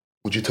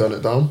 Would you turn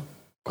it down?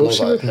 And I was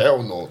like,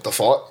 hell no, the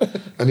fuck?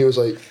 And he was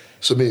like,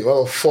 so mate,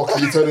 why the fuck are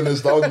you turning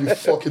this down, you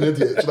fucking idiot?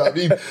 Do you know what I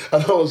mean?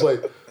 And I was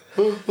like,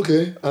 oh,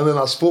 okay. And then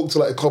I spoke to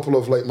like a couple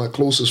of like my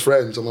closest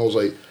friends and I was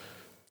like,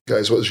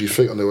 guys, what did you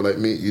think? And they were like,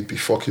 mate, you'd be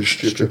fucking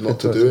stupid not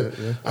to do it.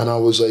 Yeah. And I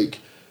was like,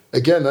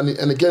 again,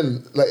 and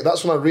again, like,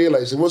 that's when I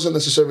realised it wasn't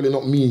necessarily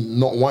not me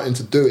not wanting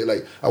to do it.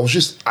 Like, I was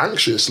just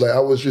anxious. Like, I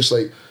was just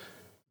like,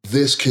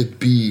 this could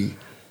be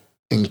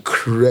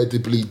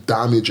incredibly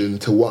damaging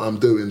to what I'm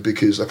doing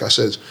because, like I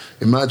said,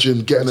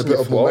 imagine getting a bit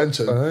of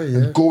momentum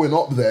and going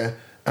up there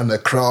and the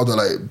crowd are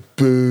like,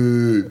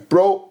 boo.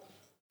 Bro,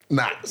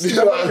 nah. You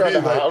know what I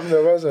mean?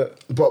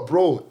 Like, but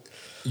bro,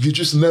 you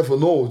just never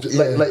know.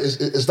 Like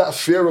it's that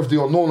fear of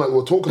the unknown like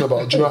we're talking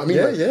about. Do you know what I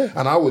mean? Yeah.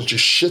 And I was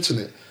just shitting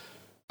it.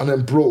 And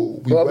then,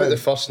 bro, what about the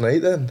first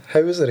night then?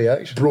 How was the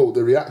reaction? Bro,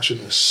 the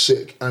reaction was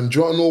sick. And do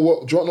you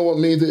want to know what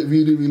made it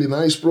really, really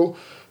nice, bro?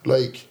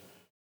 Like,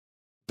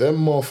 them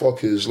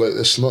motherfuckers, like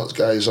the snuts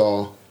guys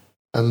are,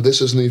 and this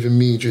isn't even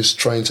me just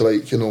trying to,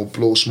 like, you know,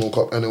 blow smoke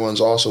up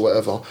anyone's arse or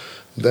whatever.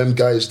 Them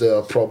guys there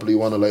are probably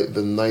one of, like,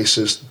 the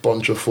nicest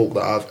bunch of folk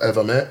that I've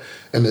ever met,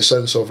 in the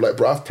sense of, like,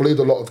 bro, I've played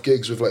a lot of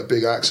gigs with, like,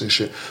 big acts and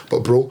shit,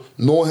 but, bro,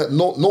 no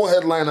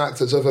headline act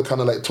has ever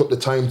kind of, like, took the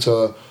time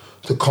to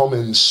come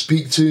and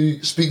speak to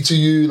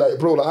you, like,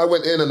 bro, like, I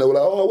went in and they were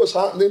like, oh, what's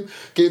happening?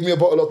 Gave me a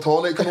bottle of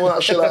tonic and all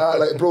that shit like that,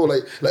 like, bro,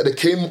 like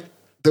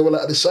they were,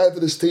 like, at the side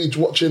of the stage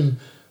watching,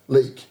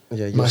 like,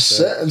 my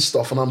set and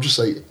stuff, and I'm just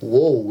like,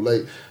 whoa,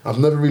 like, I've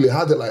never really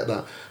had it like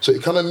that. So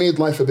it kind of made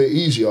life a bit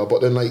easier,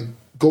 but then, like,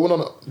 going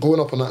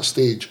up on that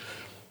stage,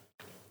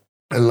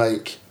 and,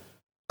 like,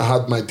 I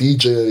had my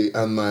DJ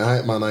and my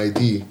hype man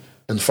ID,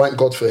 and thank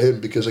God for him,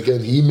 because,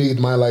 again, he made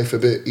my life a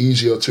bit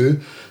easier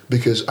too,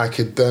 because I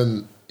could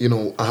then, you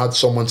know, I had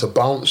someone to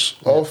bounce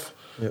off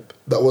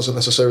that wasn't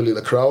necessarily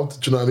the crowd.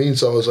 Do you know what I mean?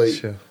 So I was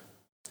like,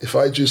 if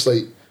I just,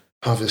 like,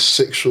 have a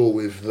sick show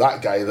with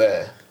that guy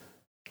there,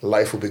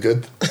 life will be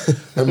good.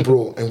 And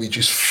bro, and we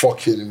just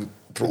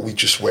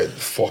went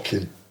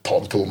fucking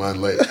tonto, man.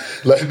 Like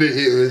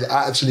it was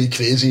actually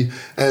crazy.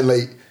 And,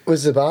 like,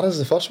 was the Barras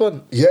the first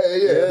one? Yeah.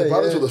 The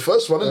Barras were the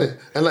first one, innit?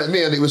 And, like,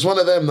 me, and it was one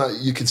of them that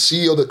you could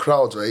see other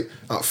crowds, right?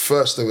 At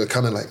first they were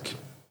kind of like,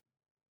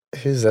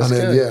 who's this guy?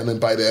 And then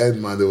by the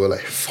end, man, they were like,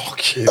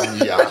 fucking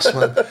yes,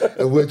 man.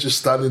 And we're just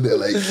standing there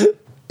like,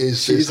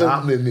 is this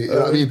happening? You know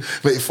what I mean?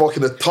 Mate,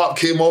 fucking the top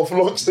came off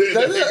long stage.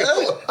 Mate,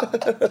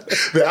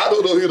 I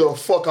don't know who the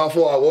fuck I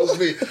thought I was,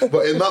 mate.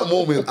 But in that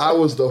moment, I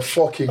was the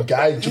fucking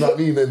guy, do you know what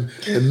I mean?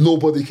 And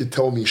nobody could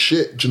tell me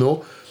shit, do you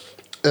know?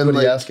 And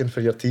were you asking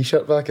for your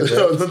t-shirt back as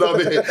well? No,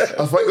 mate, I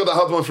thank God I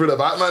had one through the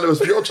back, man. It was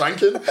pure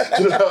chanking. Do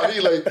you know what I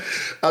mean? Like,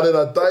 and then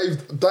I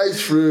dived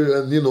through,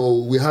 and, you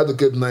know, we had a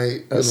good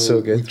night. That's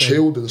so good. We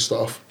chilled and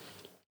stuff.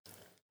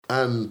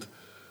 And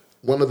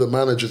one of the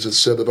managers had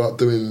said about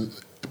doing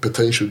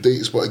potential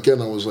dates, but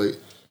again, I was like,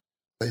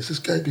 is this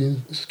guy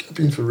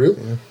being for real?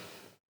 Yeah.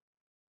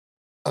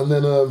 And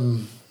then,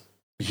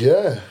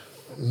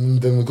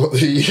 and then we got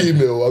the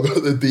email. I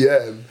got the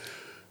DM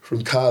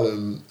from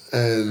Callum,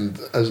 and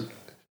as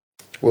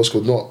what's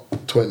called not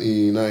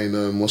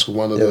 29, what's called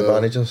one of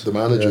the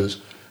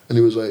managers, And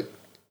he was like,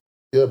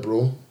 yeah,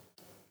 bro,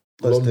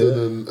 Let's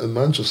London and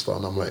Manchester.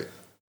 And I'm like,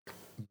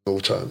 no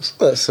chance.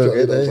 That's so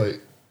good, I was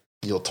like,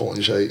 you're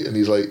talking shit. And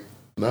he's like,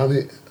 nah,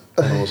 mate.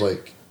 And I was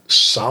like,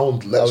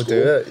 sound, let's go.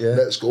 Do it, yeah.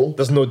 Let's go.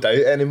 There's no doubt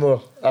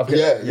anymore.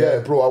 Yeah,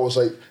 bro. I was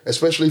like,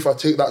 especially if I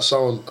take that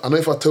sound, I know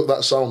if I took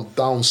that sound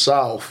down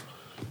south,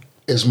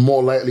 it's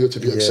more likely to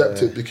be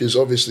accepted because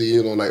obviously,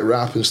 you know, like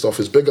rap and stuff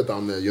is bigger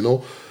down there, you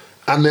know?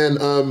 And then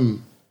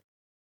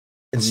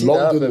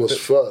London was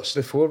first.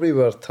 Before we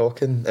were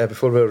talking,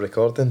 before we were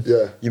recording,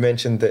 you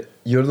mentioned that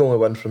you're the only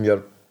one from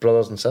your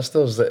brothers and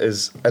sisters that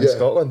is in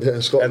Scotland. Yeah,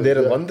 in Scotland. And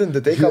they're in London.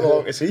 Did they come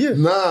along to see you?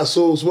 Nah,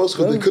 so what's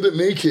good, they couldn't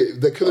make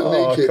it. They couldn't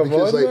make it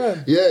because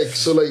man.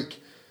 So like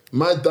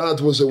my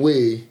dad was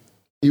away.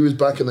 He was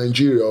back in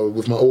Nigeria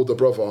with my older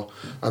brother,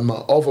 and my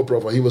other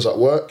brother, he was at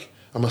work.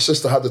 And my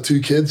sister had the 2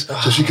 kids,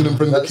 so she couldn't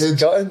bring the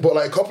kids. But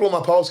like a couple of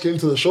my pals came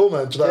to the show,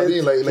 man. Do you know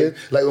what I mean?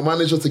 Like we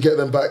managed to get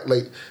them back,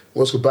 like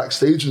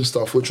backstage and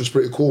stuff, which was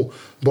pretty cool.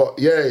 But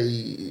yeah,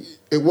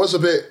 it was a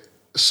bit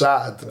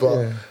sad,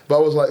 but I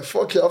was like,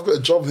 fuck it, I've got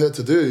a job here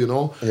to do, you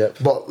know.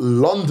 But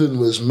London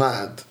was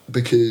mad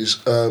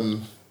because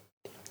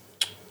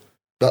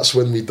that's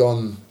when we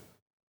done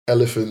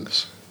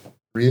Elephants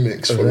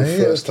remix for the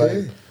first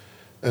time.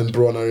 And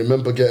bro, and I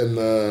remember getting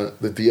the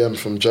DM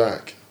from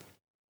Jack.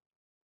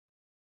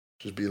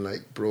 Just being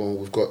like, bro,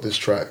 we've got this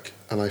track,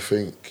 and I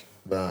think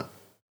that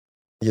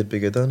you'd be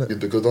good on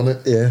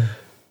it. Yeah.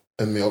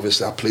 And me,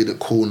 obviously, I played it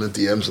cool in the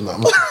DMs and that.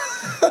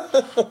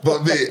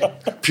 But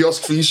mate, pure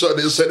screenshot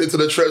and sent it to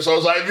the trips. I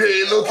was like,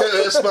 mate, look at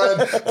this, man.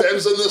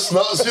 Them's and the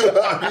snuts, you know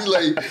what I mean?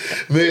 Like,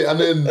 mate,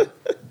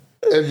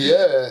 and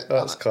yeah,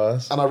 that's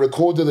class. And I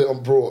recorded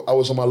it bro. I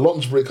was on my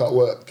lunch break at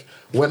work,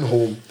 went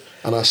home,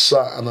 and I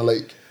sat and I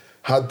like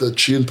had the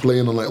tune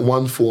playing on like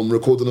one phone,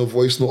 recording a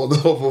voice note on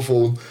the other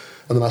phone.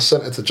 And then I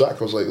sent it to Jack.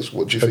 I was like,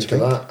 what do you think of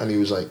that? And he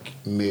was like,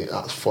 mate,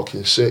 that's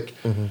fucking sick.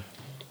 Mm-hmm.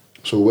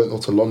 So we went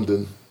out to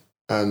London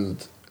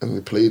and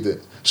we played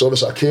it. So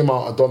obviously I came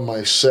out, I done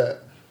my set.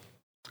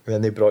 And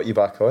then they brought you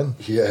back on?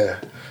 Yeah.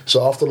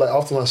 So after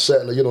my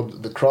set, like, you know,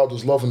 the crowd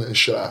was loving it and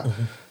shit.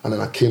 Mm-hmm. And then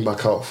I came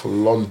back out for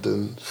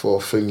London for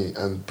a thingy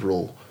and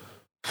bro.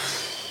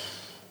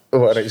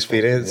 What an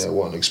experience. Yeah,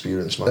 what an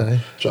experience, man. Do you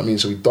know what I mean?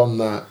 So we done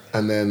that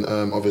and then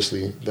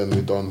obviously then we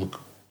done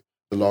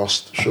the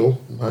last show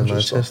in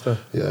Manchester.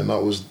 Yeah, and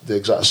that was the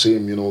exact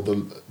same, you know,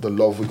 the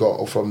love we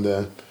got from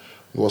there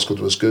was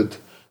good.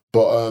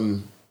 But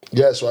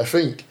yeah, so I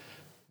think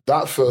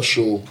that first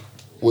show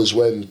was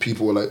when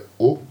people were like,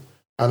 oh,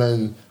 and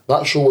then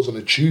that show was on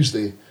a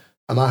Tuesday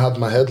and I had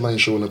my headline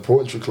show in the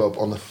Poetry Club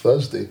on a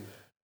Thursday.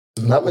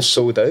 And that was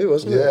sold out,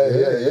 wasn't it?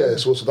 Yeah.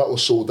 So that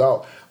was sold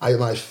out.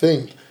 I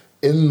think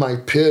in my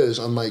peers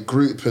and my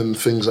group and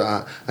things like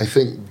that, I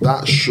think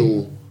that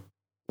show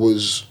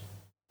was,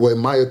 well, in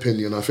my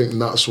opinion, I think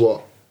that's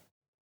what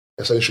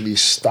essentially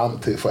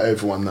stamped it for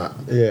everyone that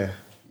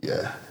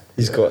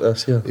he's got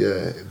this,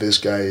 this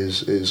guy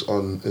is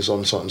on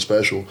something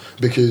special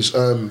because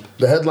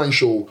the headline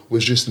show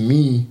was just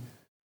me,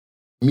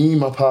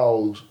 my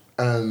pals,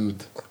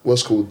 and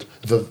what's called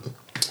the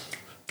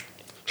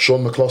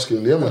Sean McCloskey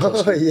and Liam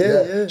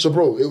McCloskey. So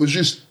bro, it was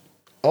just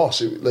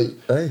us.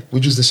 We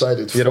just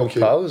decided, your old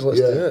pals, let's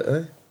do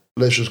it.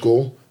 Let's just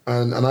go.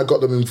 And I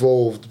got them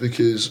involved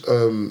because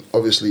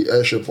obviously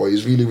Ayrshire Boy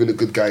is really, really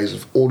good guys.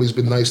 Have always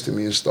been nice to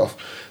me and stuff.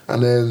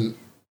 And then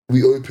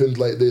we opened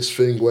like this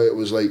thing where it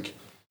was like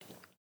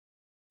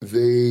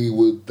they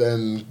would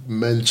then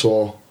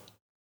mentor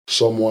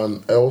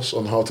someone else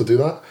on how to do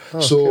that.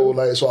 So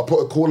I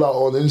put a call out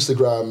on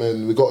Instagram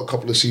and we got a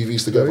couple of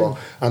CVs together.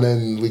 And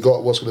then we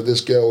got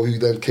this girl who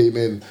then came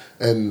in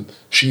and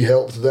she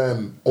helped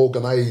them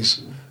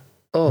organise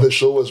the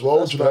show as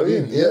well. Do you know what I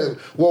mean? Yeah.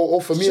 Well,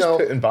 for me,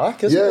 putting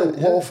back, isn't it?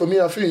 Well, for me,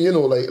 I think, you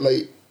know,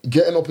 like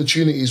getting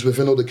opportunities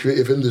within all the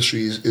creative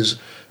industries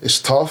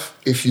is tough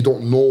if you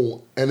don't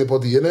know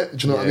anybody in it.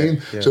 Do you know what I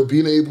mean? So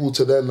being able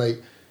to then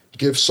like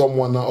give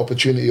someone that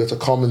opportunity or to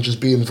come and just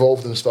be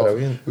involved and stuff,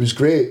 it was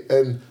great.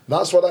 And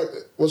that's what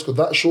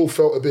that show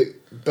felt a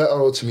bit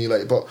better to me.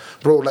 Like, but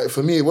bro, like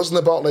for me, it wasn't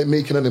about like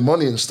making any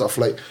money and stuff.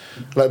 Like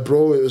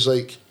bro, it was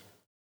like.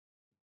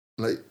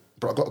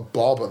 Bro, I got a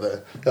barber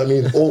there. I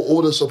mean,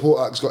 all the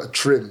support acts got a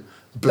trim.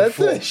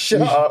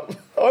 Shut up.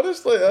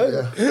 Honestly,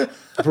 Yeah.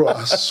 Bro,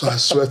 I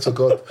swear to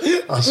God.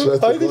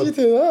 How did you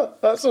do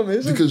that? That's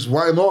amazing. Because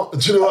why not?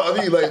 Do you know what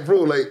I mean? Like,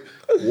 bro, like,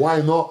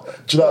 why not?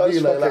 Do you know what I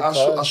mean? Like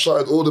I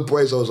shouted all the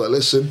boys. I was like,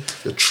 listen,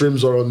 your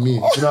trims are on me.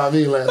 Do you know what I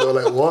mean? Like, they were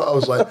like, what? I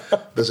was like,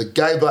 there's a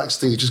guy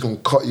backstage who's going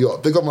to cut you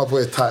up. Big up my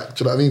boy Tack.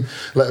 Do you know what I mean?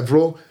 Like,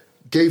 bro,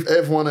 gave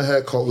everyone a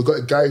haircut. We got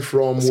a guy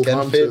from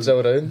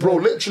Wolverhampton. Bro,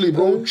 literally,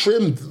 bro,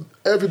 trimmed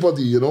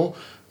everybody, you know?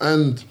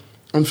 And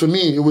for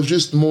me, it was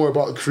just more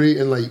about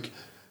creating, like,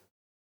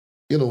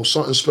 you know,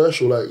 something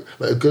special, like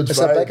a good vibe. It's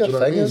a bigger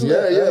thing, isn't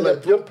it? Yeah,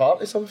 like, you're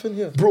part of something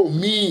here. Bro,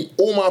 me,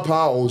 all my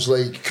pals,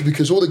 like,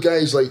 because all the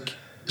guys, like,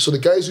 so the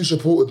guys who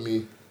supported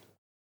me,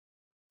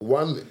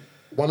 one,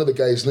 one of the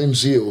guys named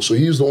Zio, so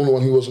he's the only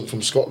one who wasn't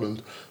from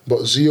Scotland,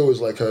 but Zio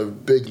is like a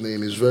big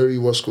name. He's very,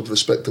 what's called,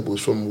 respectable.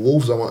 He's from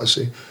Wolves, I want to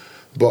say.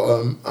 But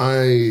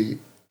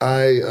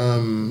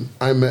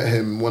I met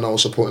him when I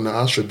was supporting the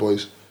Astrid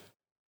Boys,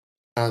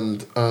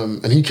 and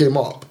he came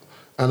up,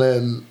 and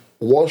then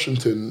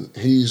Washington,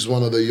 he's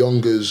one of the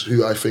youngers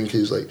who I think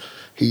is like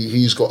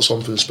he's got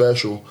something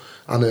special,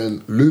 and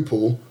then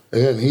Lupo,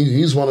 again,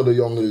 he's one of the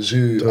youngers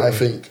who I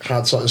think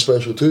had something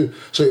special too.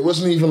 So it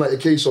wasn't even like a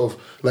case of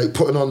like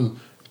putting on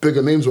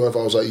bigger names or whatever.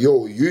 I was like,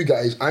 yo, you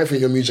guys, I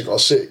think your music are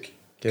sick.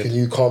 Good. Can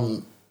you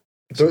come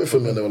do it for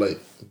me? And they were like,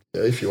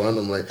 yeah, if you want.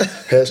 I'm like,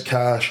 here's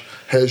cash,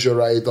 here's your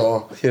rider,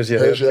 here's your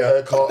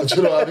haircut. Do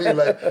you know what I mean?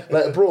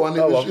 Like, bro, and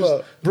it was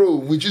just, bro,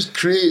 we just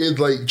created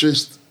like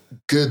just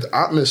good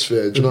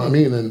atmosphere. Do you know what I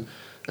mean?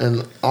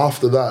 And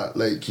after that,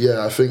 like,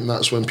 yeah, I think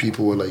that's when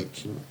people were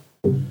like,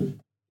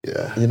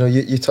 yeah. You know,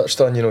 you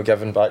touched on, you know,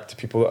 giving back to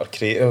people that are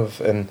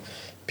creative and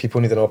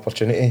people need an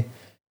opportunity.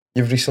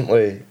 You've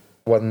recently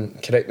won,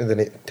 tell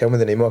me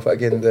the name of it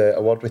again, the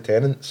award with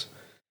Tenants.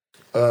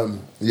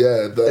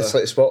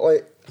 It's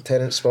like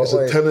Tenant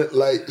Spotlight. It's a Tenant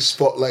Light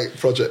Spotlight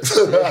project. It's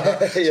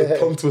a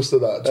tongue twister,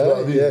 that. Do you know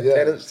what I mean? Yeah.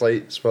 Tenant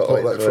Light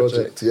Spotlight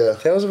project. Yeah.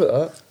 Tell us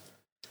about that.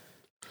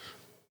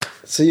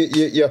 So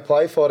you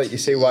apply for it. You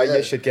say why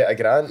you should get a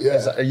grant.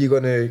 Yeah. Are you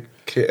going to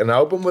create an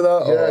album with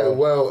that? Yeah. Or?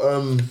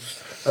 Well,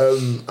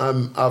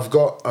 I've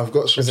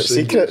got some. Is it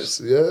secrets?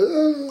 Yeah.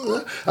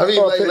 I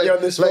mean,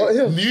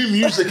 like new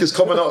music is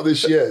coming out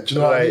this year. Do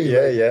you know what I mean?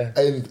 Yeah.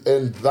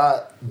 And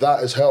that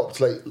has helped.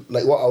 Like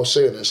what I was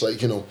saying, it's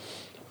like, you know,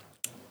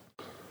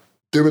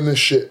 doing this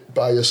shit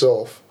by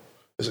yourself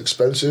is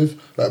expensive.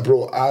 Like,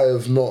 bro, I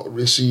have not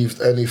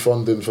received any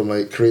funding from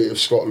like Creative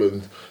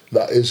Scotland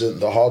that isn't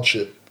the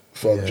hardship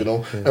fund, you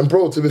know. Yeah. And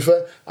bro, to be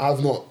fair,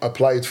 I've not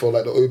applied for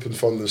like the open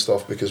fund and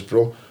stuff because,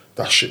 bro,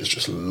 that shit is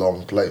just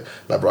long. Like,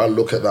 bro, I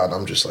look at that and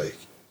I'm just like,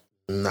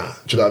 nah.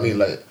 Do you know what I mean?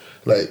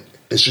 Like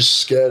it's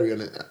just scary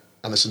and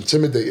it's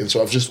intimidating.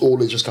 So I've just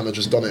always just kind of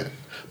just done it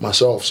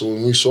myself. So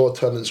when we saw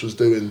Tenants was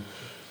doing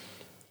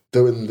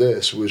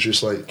this, it was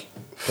just like,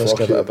 let's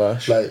give it a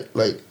bash.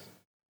 Like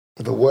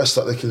the worst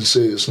that they can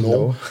say is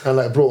no. And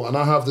like, bro, and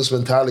I have this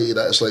mentality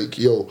that it's like,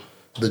 yo,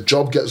 the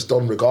job gets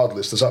done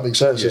regardless. Does that make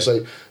sense? Yeah.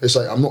 It's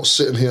like I'm not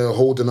sitting here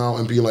holding out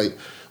and being like,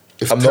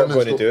 if I'm not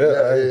going to do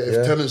it.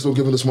 If Tenants don't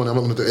give me this money, I'm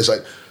not going to do it. It's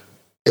like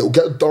it'll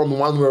get done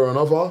one way or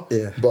another.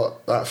 Yeah.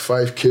 But that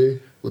 5K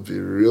would be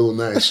real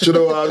nice. Do you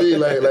know what I mean?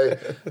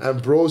 Like,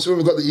 and bro, so when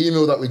we got the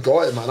email that we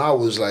got it, man, I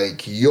was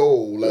like, yo,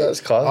 like,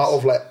 that's class. Out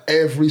of like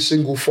every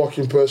single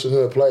fucking person who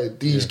applied,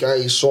 these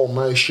guys saw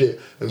my shit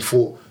and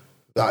thought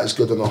that is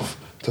good enough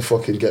to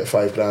fucking get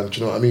 $5,000. Do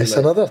you know what I mean? It's like,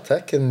 another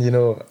tick, and you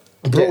know,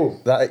 bro,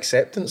 that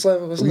acceptance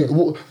level, isn't it?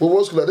 Well,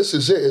 what's good, like, this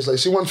is it. It's like,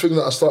 see, one thing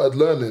that I started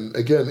learning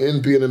again in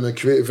being in the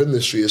creative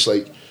industry, it's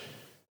like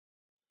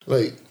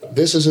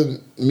this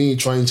isn't me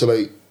trying to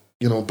like,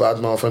 you know,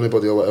 badmouth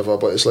anybody or whatever,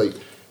 but it's like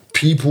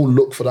people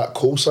look for that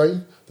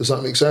cosign. Does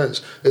that make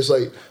sense? It's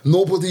like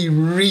nobody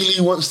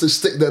really wants to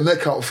stick their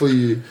neck out for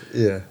you.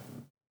 Yeah.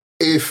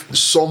 If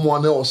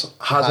someone else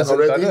hasn't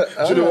already.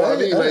 Do you know what I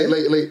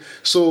mean? Like,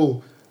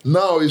 so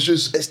now it's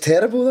just, it's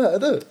terrible,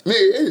 that, isn't it? Mate,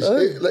 it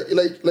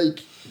is. Like,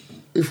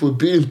 if we're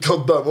being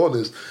goddamn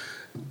honest,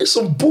 it's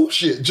some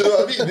bullshit. Do you know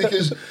what I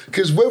mean?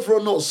 Because whether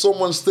or not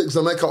someone sticks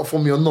their neck out for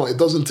me or not, it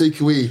doesn't take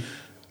away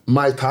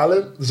my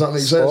talent. Does that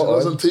make sense? It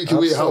doesn't take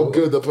away how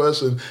good a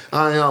person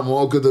I am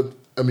or how good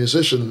a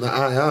musician that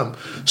I am.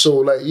 So,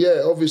 like,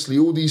 yeah, obviously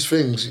all these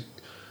things,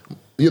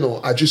 you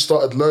know, I just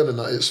started learning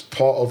that it's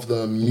part of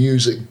the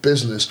music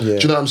business. Yeah.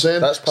 Do you know what I'm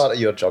saying? That's part of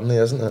your journey,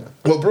 isn't it?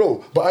 Well,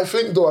 bro, but I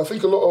think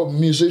a lot of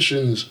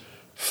musicians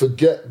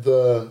forget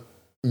the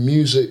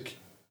music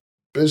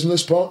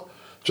business part.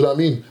 Do you know what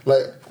I mean?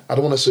 Like, I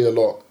don't want to say a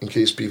lot in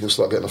case people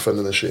start getting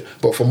offended and shit,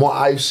 but from what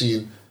I've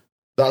seen,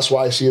 that's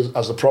what I see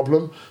as a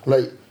problem.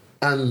 Like,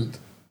 and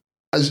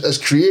as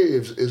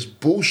creatives, it's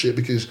bullshit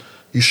because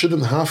you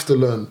shouldn't have to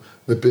learn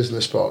the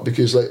business part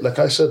because, like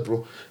I said,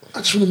 bro, I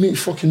just want to make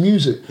fucking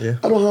music. Yeah.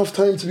 I don't have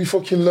time to be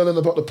fucking learning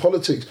about the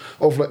politics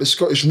of like the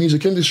Scottish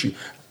music industry.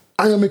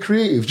 I am a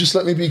creative. Just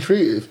let me be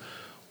creative.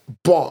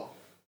 But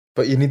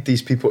you need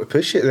these people to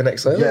push you to the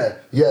next level.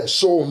 Yeah.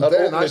 So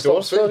then I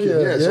start thinking,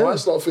 so I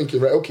start thinking,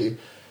 right, okay,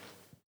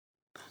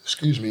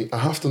 excuse me, I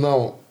have to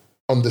now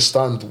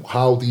understand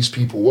how these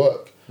people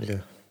work. Yeah.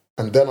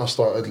 And then I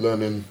started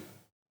learning,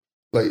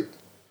 like,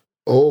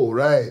 oh,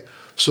 right.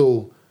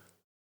 So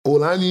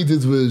all I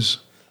needed was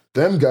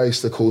them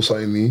guys to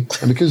co-sign me.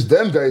 And because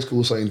them guys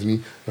co-signed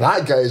me,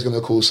 that guy is going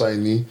to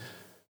co-sign me.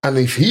 And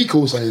if he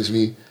co-signs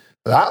me,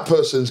 that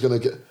person's going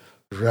to get...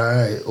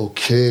 Right,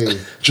 okay. Do you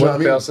know what I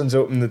mean? One person's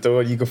opened the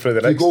door, you go through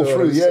the next door. You go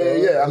through,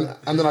 yeah.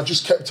 And then I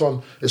just kept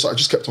on, it's like I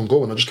just kept on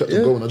going, I just kept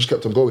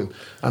on going.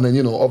 And then,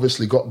 you know,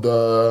 obviously got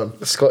the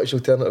Scottish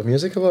Alternative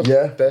Music Award.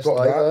 Yeah, Best got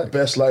Live that. Act.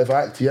 Best Live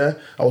Act, yeah.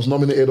 I was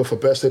nominated for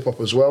Best Hip Hop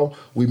as well.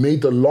 We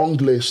made the long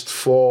list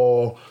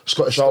for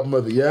Scottish Album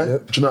of the Year.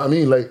 Yep. Do you know what I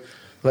mean?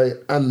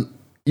 Like, and,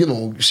 you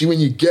know, see, when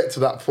you get to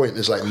that point,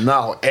 it's like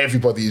now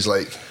everybody's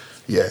like,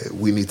 yeah,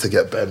 we need to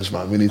get Bemz,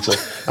 man. We need to.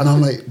 And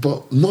I'm like,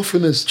 but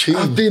nothing has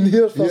changed. I've been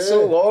here for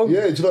so long.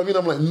 Yeah, do you know what I mean?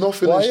 I'm like,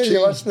 nothing Why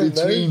has are you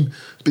changed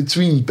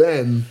between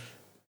Ben,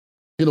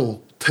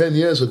 10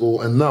 years ago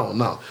and now.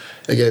 Now,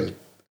 again,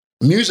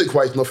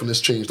 music-wise, nothing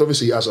has changed.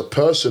 Obviously, as a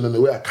person and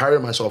the way I carry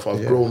myself,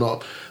 I've grown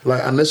up.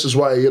 Like, and this is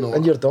why,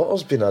 And your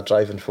daughter's been a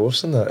driving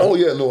force in that. Oh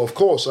yeah, no, of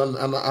course. And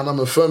I'm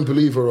a firm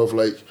believer of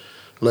like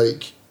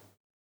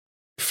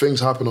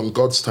things happen on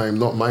God's time,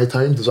 not my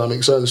time. Does that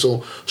make sense?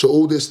 So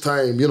all this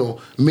time,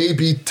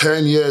 maybe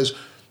 10 years,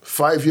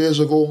 5 years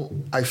ago,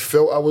 I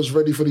felt I was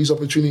ready for these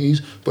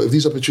opportunities. But if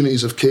these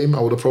opportunities have came,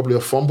 I would have probably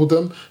fumbled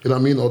them. You know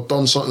what I mean? Or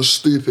done something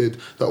stupid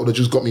that would have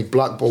just got me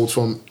blackballed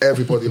from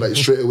everybody like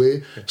straight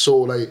away. So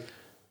like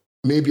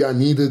maybe I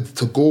needed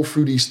to go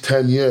through these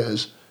 10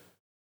 years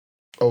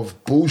of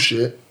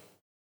bullshit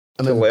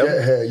and then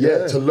get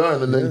here, to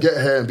learn and then get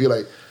here and be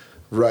like,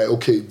 right,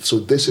 okay, so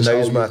this is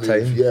now's how my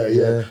time.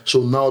 Yeah.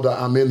 So now that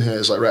I'm in here,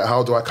 it's like, right,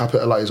 how do I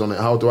capitalize on it?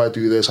 How do I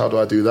do this? How do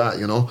I do that?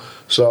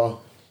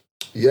 So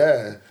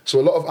yeah, so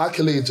a lot of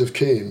accolades have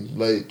came.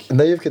 Like, and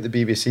now you've got the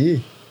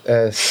BBC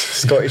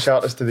Scottish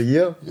Artist of the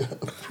Year. Yeah,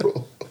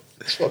 bro,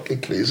 it's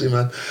fucking crazy,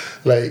 man.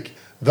 Like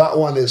that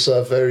one is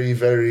a very,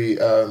 very.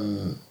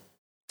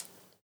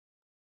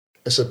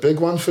 It's a big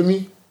one for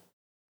me.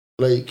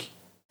 Like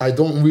I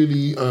don't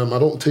really, I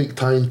don't take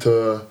time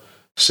to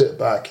sit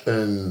back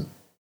and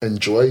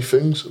enjoy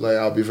things. Like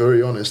I'll be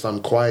very honest,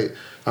 I'm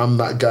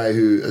that guy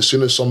who, as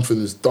soon as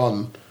something is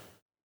done,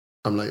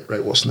 I'm like,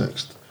 right, what's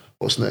next?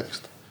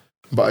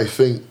 But I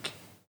think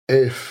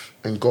if,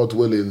 and God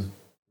willing,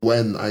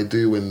 when I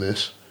do win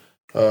this,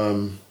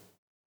 I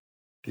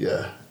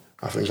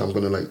think I'm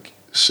gonna like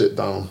sit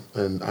down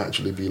and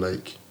actually be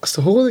like, it's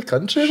the whole of the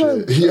country, shit.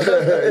 man.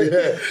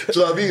 Yeah.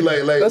 So I mean,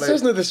 like this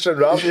isn't the string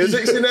rap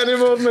music scene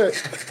anymore, mate.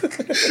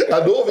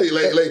 I know, mate.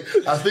 Like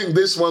I think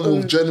this one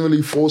will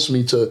generally force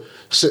me to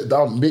sit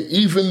down.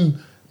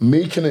 Even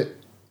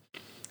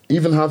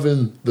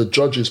having the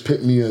judges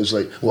pick me as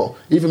like, well,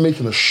 even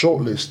making a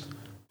shortlist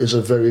is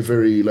a very,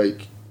 very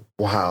like,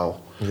 wow.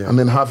 Yeah. And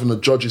then having the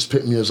judges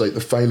pick me as like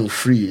the final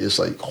three is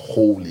like,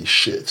 holy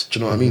shit. Do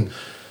you know what I mean?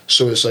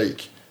 So it's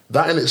like,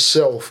 that in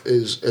itself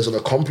is an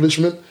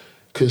accomplishment,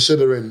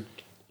 considering,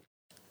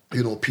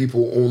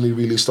 people only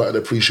really started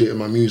appreciating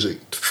my music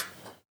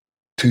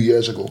 2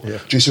 years ago. Yeah.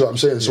 Do you see what I'm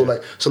saying?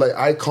 Yeah. So like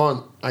I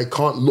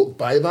can't look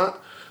by that,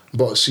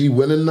 but see,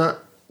 winning that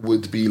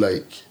would be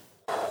like,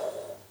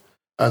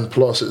 and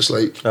plus it's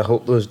like, I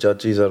hope those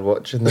judges are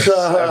watching this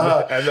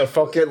and they're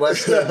fucking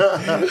listening.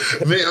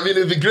 Mate, I mean,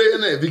 it'd be great,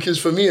 innit? Because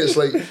for me, it's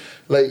like,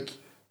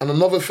 and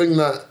another thing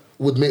that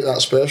would make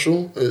that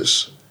special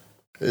is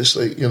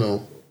like,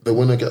 the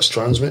winner gets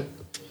Transmit.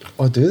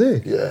 Oh, do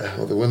they? Yeah,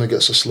 well, the winner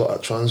gets a slot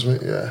at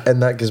Transmit, yeah.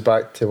 And that goes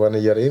back to one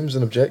of your aims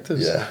and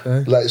objectives?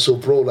 Yeah. Like, so,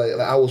 bro, like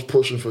I was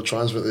pushing for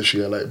Transmit this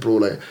year, like, bro,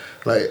 like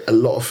a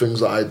lot of things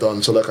that I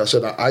done. So, like I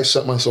said, I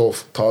set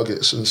myself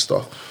targets and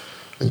stuff,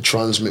 and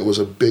Transmit was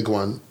a big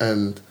one.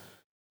 And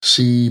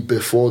see,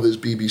 before this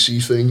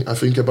BBC thing, I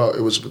think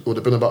would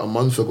have been about a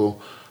month ago,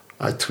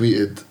 I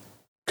tweeted,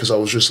 because I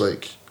was just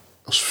like,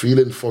 I was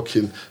feeling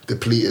fucking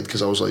depleted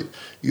because I was like,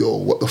 yo,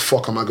 what the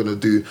fuck am I going to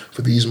do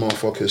for these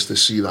motherfuckers to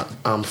see that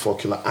I'm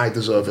fucking, like, I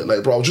deserve it.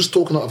 Like, bro, I was just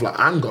talking out of, like,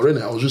 anger,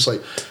 innit? I was just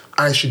like,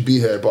 I should be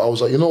here. But I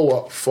was like, you know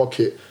what? Fuck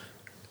it.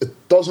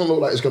 It doesn't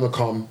look like it's going to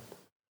come.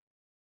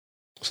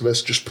 So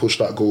let's just push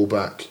that goal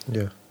back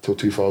till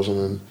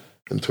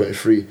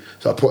 2023.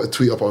 So I put a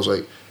tweet up. I was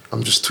like,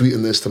 I'm just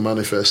tweeting this to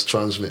manifest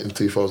Transmit in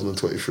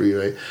 2023,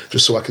 right?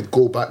 Just so I could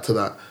go back to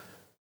that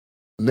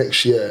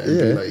next year and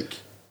be like,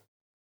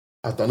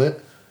 I've done it.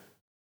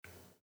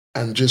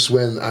 And just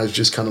when I was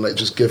just kind of like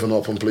just given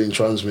up on playing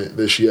Transmit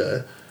this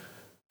year,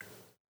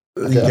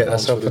 I get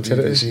announced for the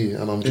BBC,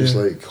 and I'm just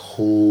like,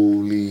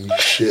 holy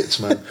shit,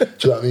 man. Do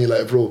you know what I mean?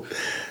 Like, bro,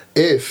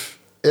 if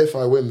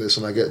I win this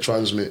and I get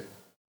Transmit,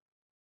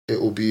 it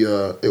will be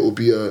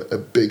a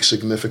big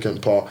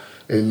significant part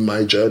in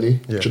my journey.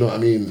 Do you know what I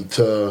mean?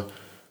 To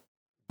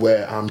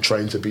where I'm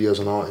trying to be as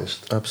an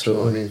artist. Absolutely. Do you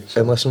know what I mean?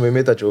 So, and listen, we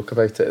made a joke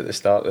about it at the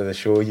start of the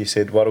show. You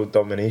said world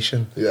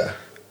domination. Yeah.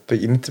 But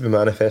you need to be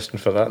manifesting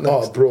for that next.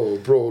 Oh,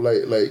 bro,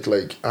 like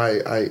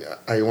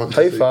I want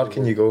to. How far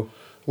can you go?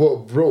 Well,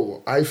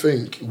 bro, I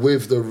think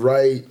with the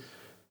right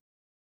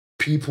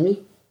people,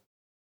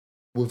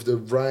 with the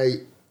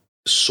right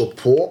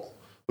support,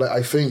 like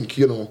I think,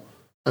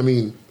 I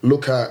mean,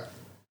 look at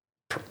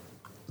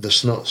the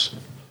Snuts.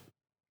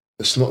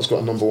 The Snuts got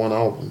a #1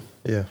 album.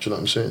 Yeah. Do you know what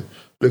I'm saying?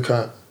 Look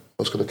at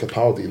what's called a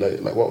Capaldi,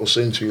 like what I was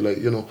saying to you, like,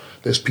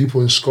 there's people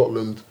in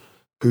Scotland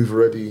who've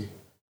already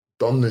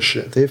done this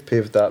shit. They've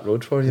paved that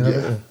road for you,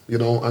 haven't they?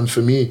 And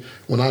for me,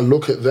 when I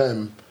look at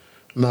them,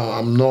 now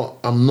I'm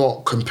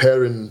not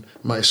comparing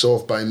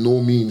myself by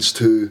no means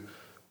to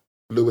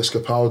Lewis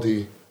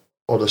Capaldi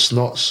or the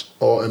Snuts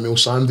or Emil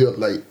Sandier.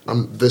 Like,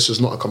 this is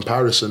not a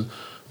comparison,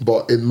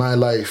 but in my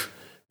life,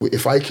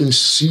 if I can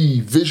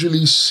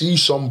visually see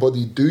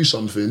somebody do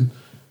something,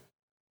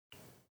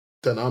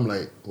 then I'm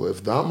like, well,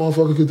 if that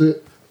motherfucker could do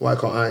it, why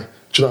can't I?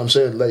 Do you know what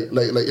I'm saying?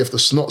 Like if the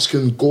Snots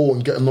can go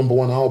and get a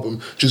 #1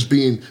 album, just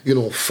being, you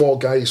know, 4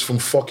 guys from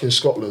fucking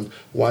Scotland,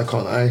 why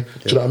can't I?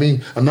 Do you know what I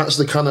mean? And that's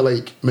the kind of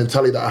like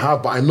mentality that I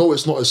have. But I know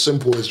it's not as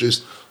simple as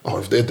just, oh,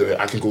 if they do it,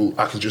 I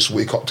can just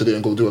wake up today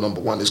and go do a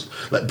 #1. It's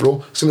like,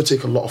 bro, it's gonna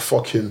take a lot of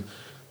fucking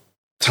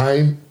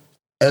time,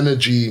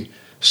 energy,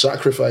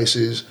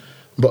 sacrifices,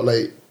 but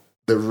like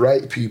the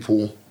right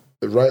people,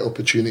 the right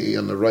opportunity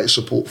and the right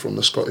support from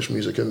the Scottish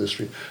music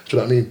industry. Do you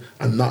know what I mean?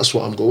 And that's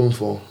what I'm going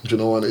for. Do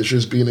you know? And it's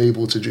just being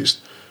able to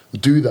just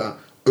do that,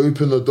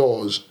 open the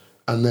doors,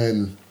 and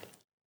then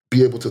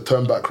be able to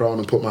turn back around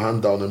and put my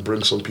hand down and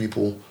bring some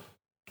people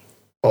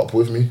up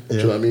with me. Do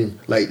you know what I mean?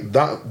 Like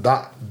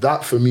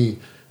that for me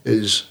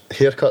is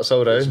haircuts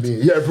all round.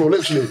 Me. Yeah, bro,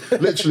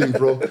 literally,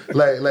 bro.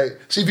 Like,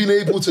 see, being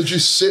able to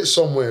just sit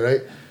somewhere,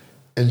 right,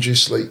 and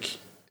just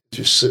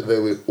sit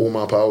there with all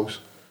my pals.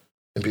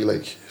 And be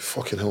like,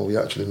 fucking hell, we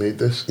actually made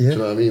this. Yeah, do you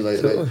know what I mean?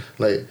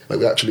 Like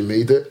we actually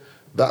made it.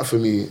 That for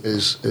me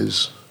is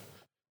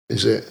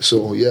it.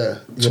 So yeah,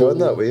 you're on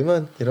that way,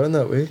 man. You're on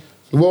that way.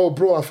 Well,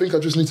 bro, I think I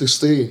just need to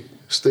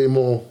stay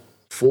more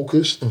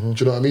focused. Do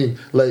you know what I mean?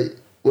 Like,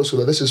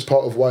 this is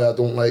part of why I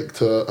don't like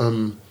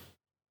to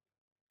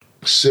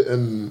sit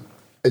and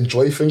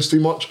enjoy things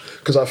too much,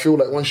 because I feel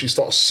like once you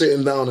start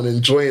sitting down and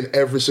enjoying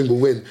every single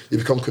win, you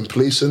become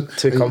complacent,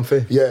 too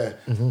comfy.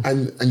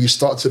 And you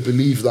start to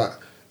believe that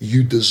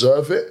you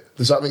deserve it.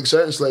 Does that make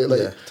sense?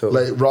 Totally.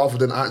 Like rather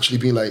than actually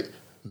being like,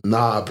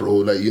 nah, bro,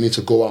 like you need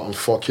to go out and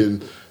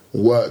fucking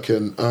work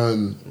and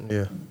earn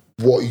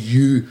what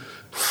you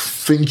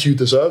think you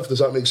deserve. Does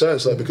that make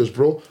sense? Like, because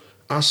bro,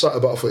 I sat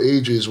about for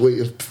ages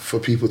waiting for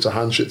people to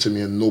hand shit to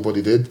me and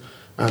nobody did.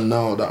 And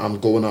now that I'm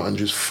going out and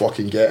just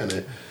fucking getting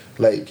it,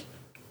 like,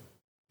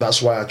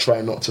 that's why I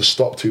try not to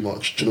stop too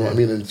much. Do you know what I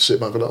mean? And sit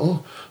back and go like,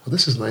 oh,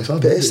 this is nice.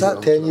 But it's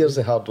that 10 years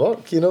of hard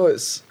work, you know,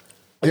 it's...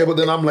 Yeah, but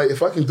then I'm like,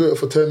 if I can do it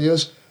for 10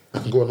 years, I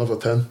can go another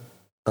 10.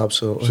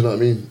 Absolutely. Do you know what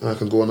I mean? And I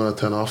can go another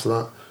 10 after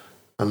that.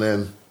 And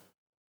then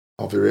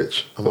I'll be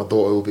rich and my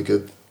daughter will be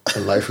good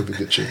and life will be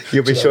good too.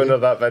 You'll be showing her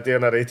that video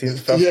on her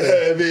 18th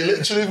birthday. Yeah, I mean,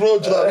 literally, bro.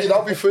 Do you know what I mean?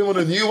 I'll be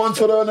filming a new one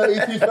for her on her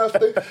 18th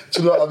birthday.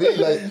 Do you know what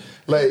I mean?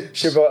 Like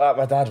she brought that.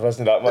 My dad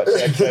wasn't that much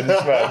kids,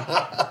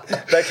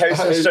 man. Big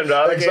house in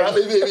Stranraer.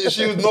 Exactly, baby.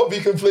 She would not be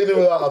complaining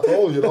with that at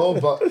all, you know.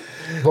 But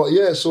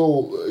yeah,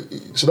 so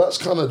that's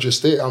kind of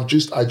just it. I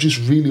just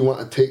really want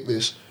to take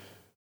this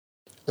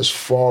as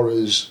far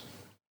as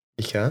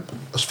you can,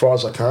 as far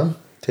as I can.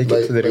 Take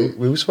it to the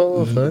wheels fall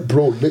off,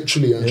 bro.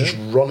 Literally, and just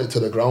run it to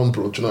the ground,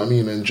 bro. Do you know what I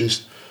mean? And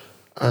just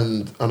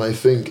and I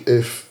think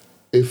if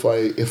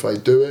I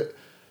do it,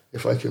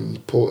 if I can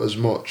put as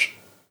much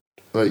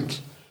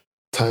like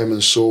time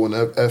and soul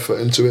and effort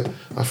into it,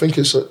 I think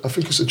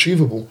it's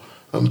achievable.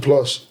 And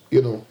plus,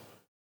 you know,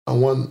 I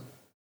want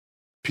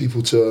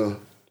people to,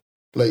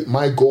 like,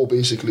 my goal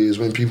basically is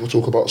when people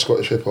talk about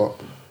Scottish hip hop,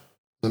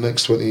 the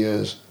next 20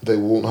 years, they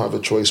won't have a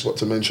choice but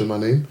to mention my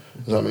name.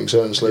 Does that make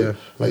sense? Like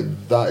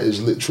that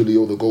is literally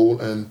all the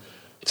goal, and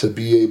to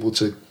be able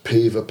to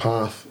pave a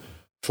path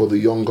for the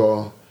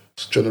younger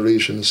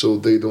generation so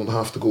they don't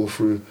have to go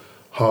through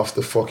half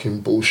the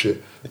fucking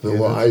bullshit than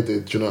what I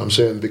did. Do you know what I'm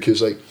saying?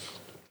 Because like,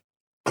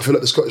 I feel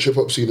like the Scottish hip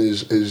hop scene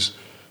is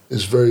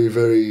very,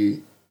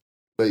 very,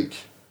 like,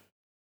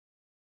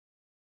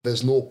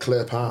 there's no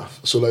clear path.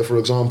 So like, for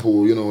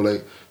example, you know,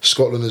 like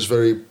Scotland is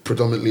very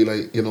predominantly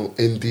like, you know,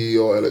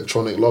 indie or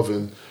electronic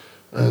loving,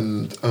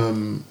 and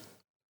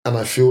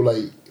I feel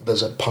like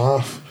there's a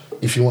path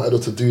if you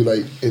wanted to do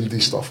like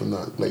indie stuff and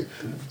that, like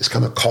it's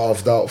kind of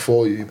carved out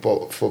for you.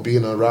 But for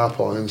being a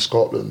rapper in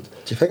Scotland,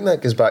 do you think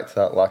that goes back to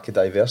that lack of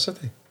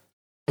diversity?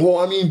 Well,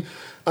 I mean,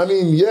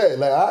 yeah.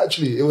 Like,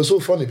 it was so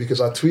funny because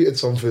I tweeted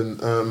something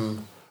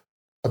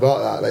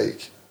about that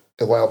like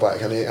a while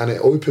back, and it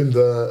opened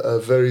a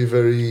very,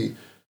 very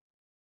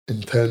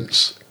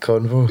intense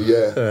convo.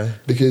 Yeah,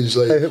 because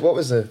like, what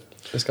was the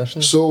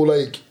discussion? So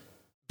like,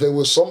 there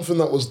was something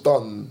that was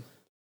done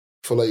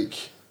for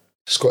like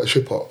Scottish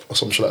hip hop or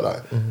something like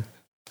that. Mm-hmm.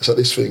 It's like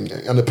this thing,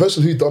 and the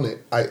person who done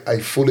it, I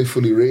fully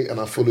rate and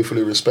I fully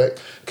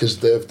respect,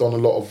 because they've done a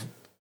lot of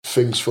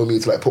things for me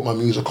to like put my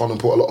music on and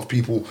put a lot of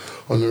people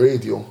on the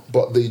radio.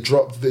 But they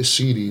dropped this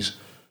series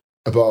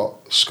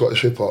about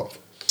Scottish hip hop.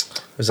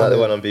 Was that the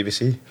one on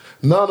BBC?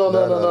 No.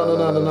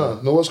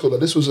 What's called? Like,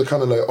 this was a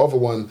kind of like other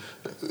one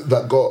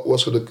that got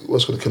what's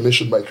called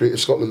commissioned by Creative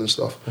Scotland and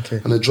stuff.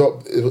 Okay. And they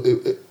dropped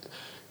it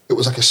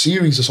was like a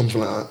series or something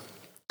like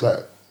that.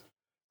 Like,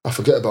 I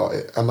forget about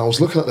it. And I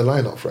was looking at the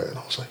lineup, right, and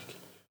I was like,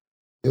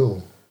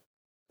 yo,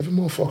 every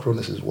motherfucker on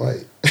this is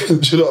white. Do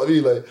you know what I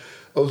mean? Like,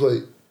 I was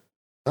like,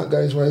 that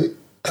guy's white,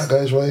 that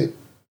guy's white,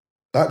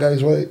 that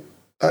guy's white,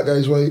 that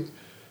guy's white.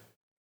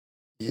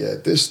 Yeah,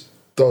 this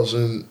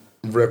doesn't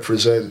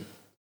represent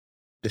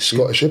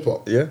Scottish hip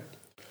hop. Yeah.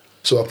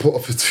 So I put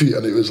up a tweet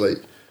and it was like,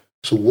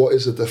 so what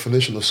is the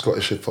definition of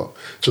Scottish hip hop?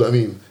 Do you know what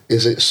I mean?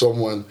 Is it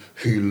someone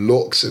who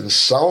looks and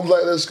sounds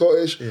like they're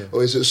Scottish,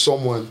 or is it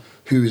someone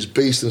who is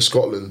based in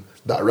Scotland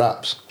that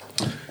raps?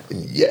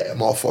 And yeah,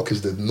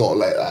 motherfuckers did not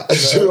like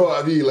that. You know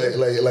what I mean?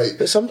 Like.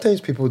 But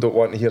sometimes people don't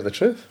want to hear the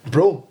truth,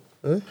 bro.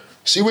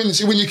 See when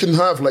you can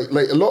have like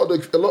a lot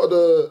of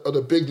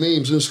the big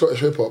names in Scottish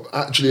hip hop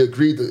actually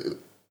agreed that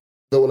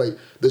they were like,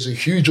 there's a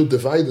huge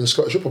divide in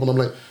Scottish hip hop, and I'm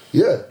like,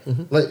 yeah,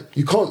 like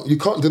you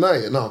can't deny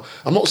it. Now,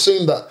 I'm not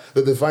saying that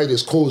the divide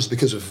is caused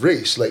because of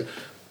race, like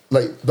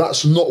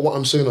that's not what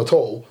I'm saying at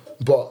all.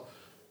 But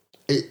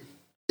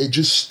it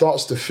just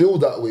starts to feel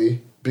that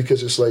way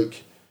because it's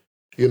like,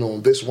 you know,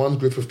 this one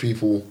group of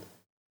people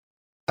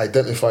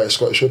identify as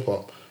Scottish hip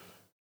hop,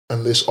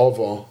 and this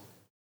other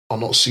are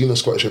not seen as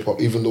Scottish hip hop,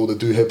 even though they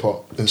do hip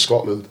hop in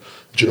Scotland.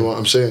 Do you know what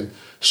I'm saying?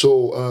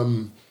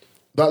 So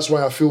that's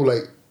why I feel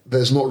like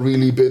there's not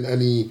really been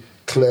any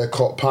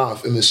clear-cut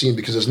path in the scene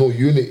because there's no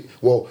unity.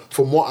 Well,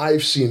 from what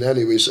I've seen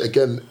anyways,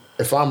 again,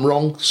 if I'm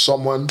wrong,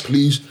 someone,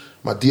 please,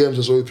 my DMs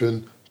is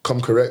open, come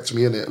correct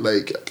me in it,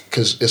 like,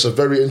 because it's a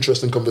very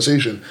interesting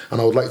conversation and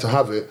I would like to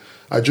have it.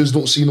 I just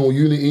don't see no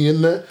unity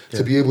in there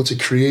to be able to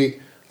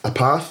create a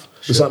path.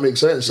 Does that make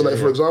sense? So,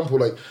 for example,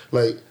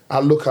 like I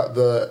look at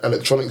the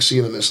electronic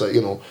scene and it's like,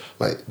 you know,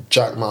 like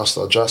Jack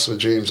Master, Jasper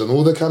James, and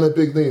all the kind of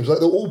big names. Like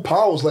they're all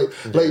pals. Like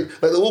they're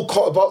all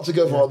caught about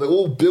together. Yeah. They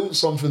all built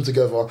something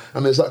together,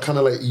 and there's that kind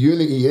of like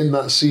unity in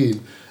that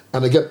scene.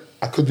 And again,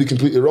 I could be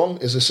completely wrong.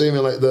 It's the same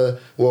in like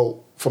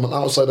from an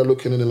outsider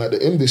looking in like the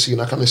indie scene,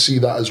 I kind of see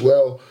that as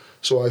well.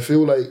 So I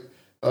feel like.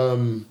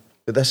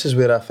 But this is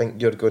where I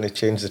think you're going to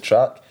change the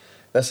track.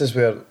 This is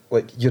where,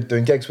 like, you're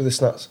doing gigs with the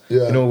Snuts.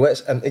 Yeah. You know,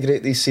 let's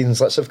integrate these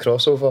scenes. Let's have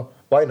crossover.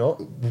 Why not?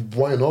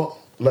 Why not?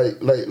 Like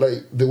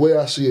the way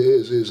I see it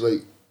is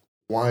like,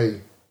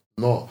 why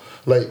not?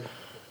 Like,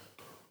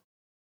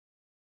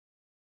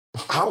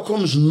 how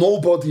comes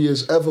nobody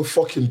has ever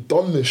fucking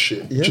done this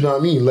shit? Yeah. Do you know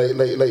what I mean?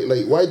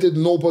 Like, why did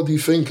nobody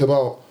think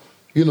about,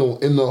 you know,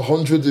 in the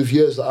hundreds of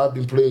years that I've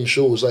been playing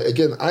shows? Like,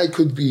 again, I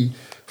can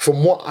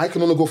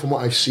only go from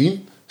what I've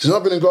seen. Since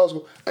I've been in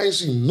Glasgow, I ain't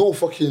seen no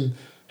fucking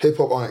hip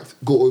hop act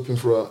go open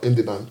for an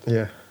indie band.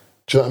 Yeah.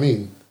 Do you know what I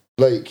mean?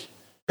 Like,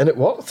 and it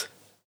worked.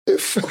 It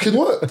fucking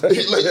worked.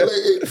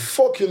 It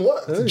fucking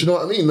worked. Do you know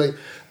what I mean? Like,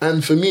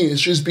 and for me,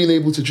 it's just being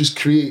able to just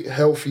create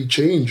healthy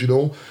change, you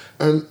know,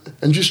 and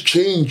just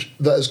change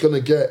that is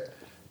gonna get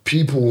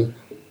people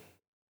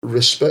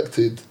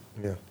respected,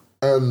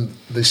 and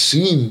the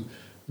scene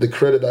the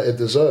credit that it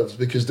deserves.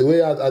 Because the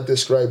way I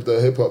describe the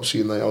hip hop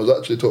scene, like I was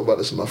actually talking about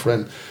this with my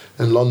friend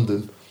in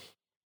London.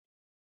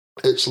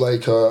 It's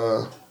like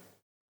an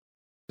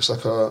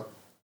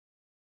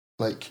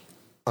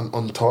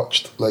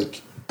untouched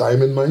like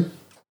diamond mine.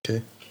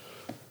 Okay.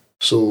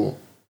 So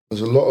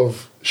there's a lot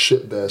of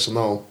shit there. So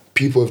now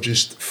people have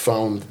just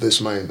found this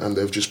mine and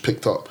they've just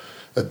picked up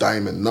a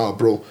diamond. Nah,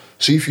 bro.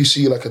 See if you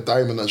see like a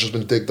diamond that's just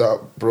been digged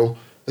out, bro,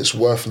 it's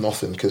worth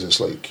nothing because it's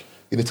like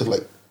you need to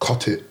like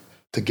cut it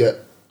to get.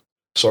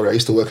 Sorry, I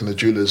used to work in the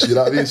jewelers. You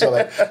know what I mean? So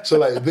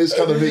like this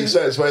kind of makes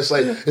sense. Where it's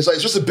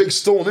just a big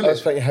stone, isn't it? I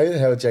was thinking, how the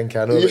hell Jen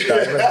can know about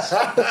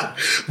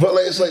diamonds? But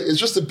like it's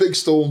just a big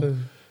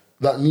stone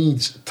that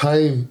needs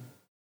time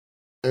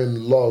and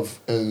love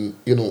and,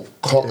 you know,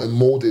 cut and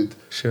molded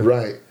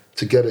right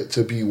to get it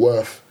to be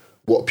worth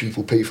what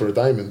people pay for a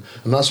diamond.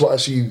 And that's what I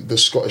see the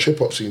Scottish hip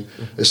hop scene.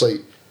 It's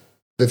like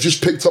they've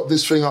just picked up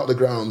this thing out of the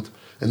ground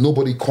and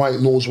nobody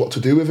quite knows what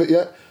to do with it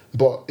yet.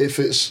 But if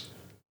it's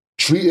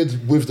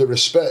treated with the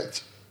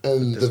respect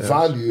and the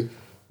value,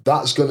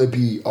 that's going to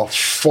be a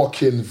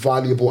fucking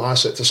valuable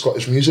asset to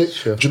Scottish music.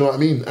 Sure. Do you know what I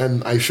mean?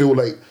 And I feel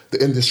like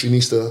the industry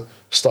needs to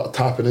start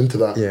tapping into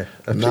that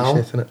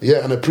appreciating now.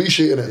 Yeah, and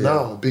appreciating it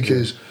now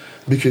because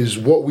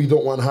what we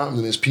don't want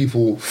happening is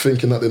people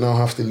thinking that they now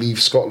have to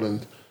leave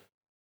Scotland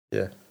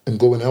and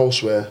going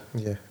elsewhere.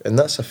 Yeah, and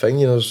that's the thing,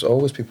 you know, there's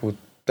always people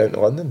down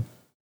to London.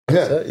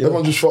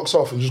 Everyone just fucks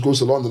off and just goes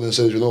to London and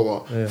says, you know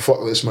what,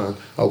 fuck this, man,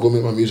 I'll go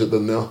make my music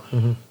done now.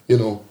 You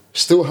know,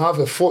 still have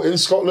a foot in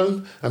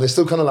Scotland and they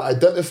still kind of like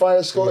identify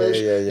as Scottish,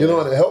 you know,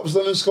 and it helps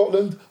them in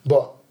Scotland,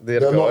 but they're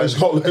not in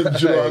Scotland,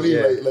 do you know what I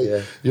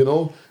mean? You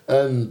know,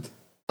 and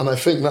I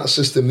think that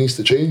system needs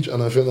to change,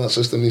 and I think that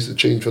system needs to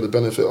change for the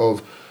benefit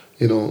of,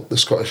 you know, the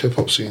Scottish hip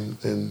hop scene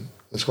in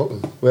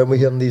Scotland. When we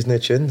hearing these new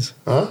tunes?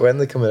 Huh? When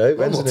they coming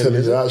out? I'm not telling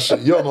you that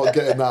shit. You're not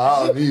getting that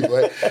out of me,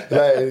 boy.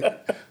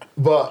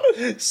 But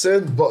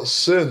soon,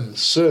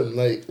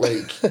 like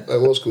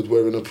what's good?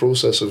 We're in a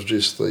process of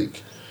just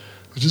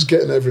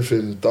getting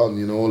everything done,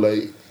 you know.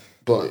 Like,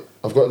 but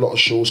I've got a lot of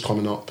shows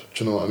coming up.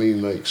 Do you know what I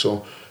mean? Like,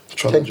 so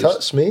trying to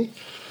just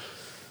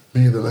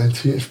May the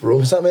 19th, bro.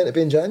 Was that meant to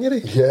be in January?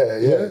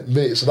 Yeah,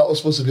 mate. So that was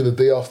supposed to be the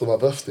day after my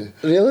birthday.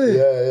 Really?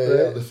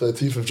 Yeah, the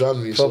 13th of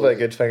January. Probably a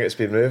good thing it's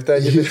been moved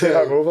then. You've been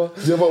hungover.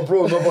 Yeah, but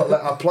bro, but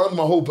like I planned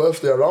my whole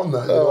birthday around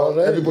that. You know?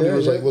 Right. Everybody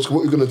was like, what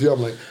are you going to do? I'm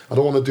like, I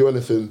don't want to do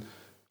anything.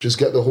 Just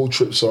get the whole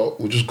trip sorted.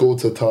 We'll just go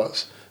to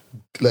Tuts.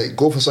 Like,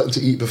 go for something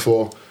to eat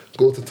before,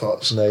 go to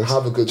Tuts,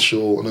 have a good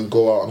show, and then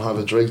go out and have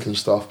a drink and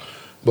stuff.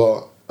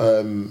 But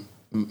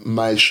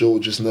my show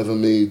just never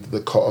made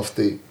the cut-off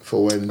date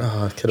for when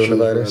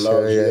coronavirus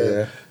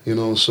allowed. You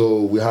know,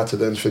 so we had to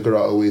then figure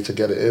out a way to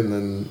get it in,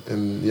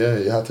 and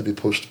it had to be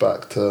pushed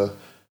back to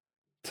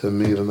to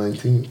May the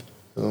 19th.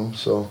 You know,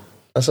 so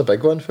that's a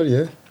big one for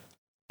you.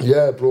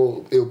 Yeah,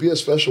 bro, it'll be a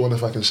special one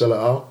if I can sell it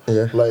out.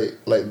 Yeah,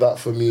 like that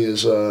for me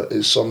is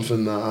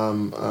something that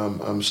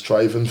I'm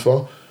striving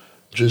for,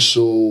 just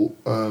so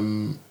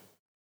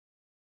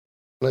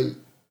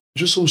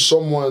just so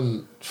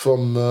someone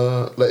from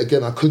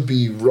again, I could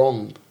be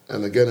wrong,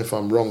 and again, if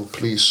I'm wrong,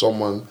 please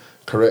someone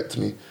correct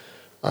me.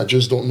 I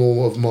just don't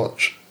know of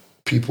much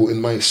people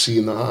in my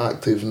scene that are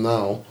active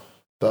now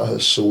that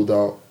has sold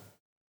out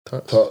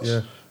Tuts.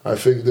 Yeah. I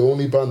think the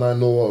only band I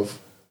know of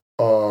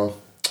are,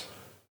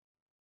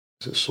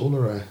 is it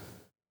Solar Eye?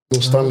 No,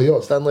 Stanley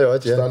Odd. Stanley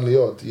Odd, yeah. Stanley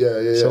Odd,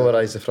 yeah. Solar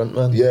Eye's the front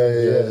man.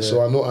 Yeah.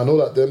 So I know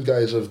that them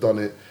guys have done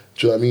it.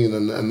 Do you know what I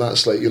mean? And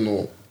that's like, you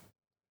know,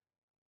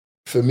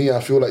 for me, I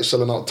feel like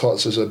selling out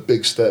Tuts is a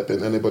big step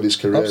in anybody's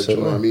career. Absolutely. Do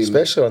you know what I mean?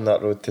 Especially on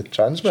that road to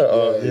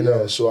Transmit. You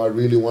know. So I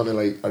really want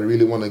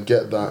to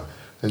get that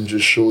and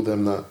just show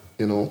them that,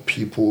 you know,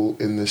 people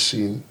in this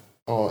scene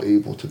are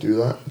able to do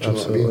that. Do you know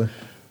what I mean?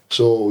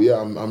 So yeah,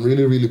 I'm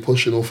really, really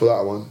pushing on for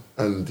that one.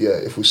 And yeah,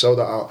 if we sell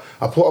that out,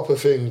 I put up a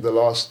thing the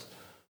last,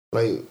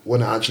 like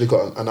when it actually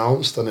got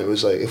announced, and it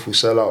was like, if we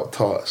sell out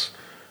Tuts,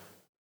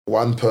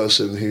 one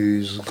person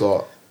who's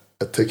got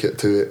a ticket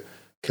to it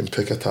can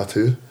pick a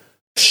tattoo.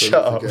 So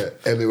Shut up. get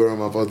anywhere on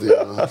my body,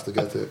 and I have to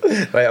get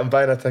it. Right, I'm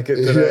buying a ticket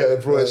to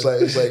Yeah, bro, it's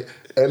like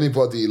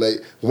anybody,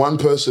 like one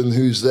person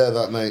who's there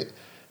that night,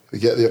 we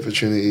get the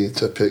opportunity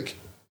to pick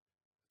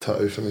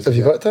tattoo for me. Have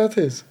you got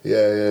tattoos?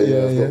 Yeah.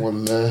 I've got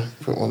one there.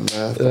 I've got one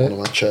there. I've got one on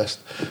my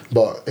chest.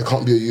 But it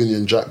can't be a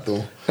Union Jack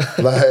though.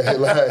 like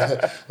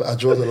I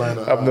draw the line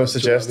at I'm not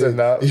suggesting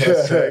that.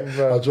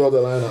 I draw the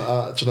line at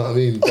art. Do you know what I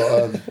mean?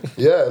 But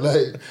yeah,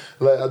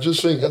 like I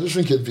just think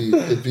it'd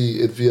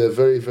be a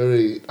very,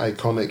 very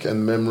iconic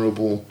and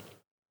memorable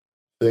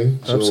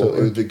thing. So Absolutely.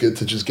 it would be good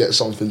to just get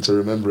something to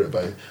remember it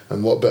by.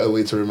 And what better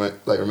way to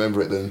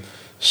remember it than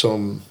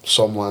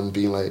someone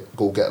being like,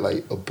 go get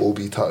like a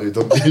Bobby tattoo,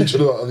 don't you? Do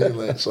you know what I mean?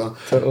 Like, so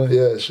Totally.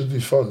 yeah, it should be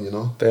fun, you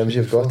know. Bemz,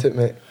 you've got it,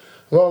 mate.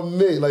 Well,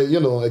 mate, like, you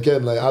know,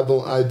 again, like I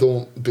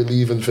don't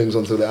believe in things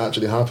until it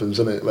actually happens,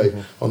 innit? Like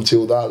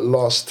until that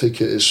last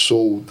ticket is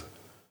sold,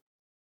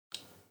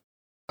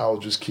 I'll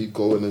just keep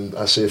going, and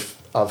as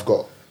if I've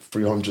got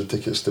 300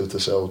 tickets still to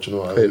sell. Do you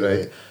know what I mean? Right.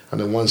 Like,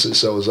 and then once it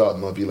sells out,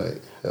 then I'll be like,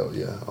 hell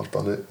yeah, I've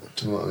done it.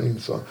 Do you know what I mean?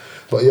 So,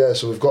 but yeah,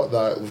 so we've got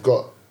that. We've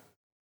got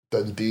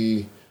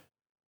Dundee.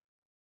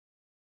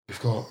 We've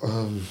got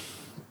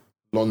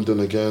London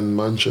again,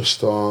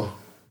 Manchester,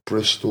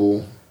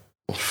 Bristol,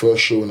 my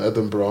first show in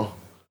Edinburgh.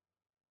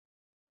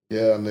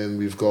 Yeah, and then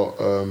we've got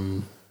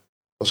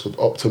what's called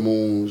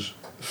Optimals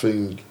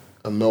thing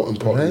and Melting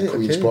Pot in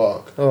Queen's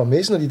Park. Oh,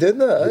 amazing! Are you doing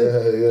that?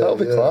 Yeah. That'll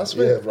be class,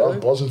 mate. Yeah, bro,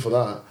 I'm buzzing for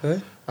that.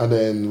 Right. And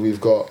then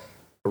we've got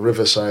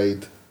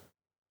Riverside,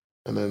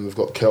 and then we've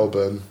got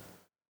Kelburn,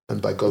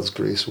 and by God's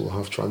grace, we'll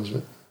have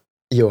Transmit.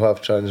 You'll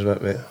have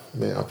Transmit, mate.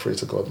 Mate, I pray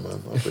to God,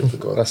 man. I pray to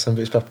God. Listen,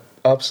 it's been an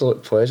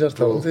absolute pleasure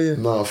talking to you.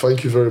 No,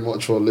 thank you very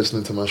much for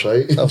listening to my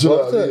shite. I've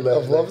loved it.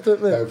 I've loved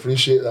it, mate. I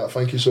appreciate that.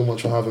 Thank you so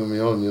much for having me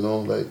on, you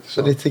know. Like,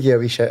 so. I need to give a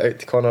wee shout out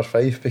to Connor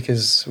Fife,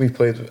 because we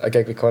played a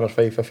gig with Connor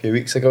Fife a few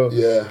weeks ago.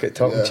 Yeah. Got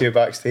talking to you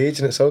backstage,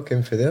 and it's all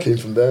came from there. Came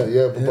from there,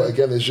 yeah. But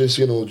again, it's just,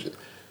 you know,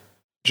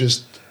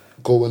 just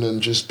going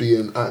and just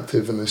being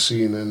active in the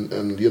scene,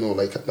 and you know,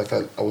 like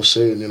I was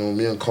saying, you know,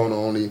 me and Connor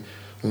only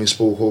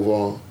spoke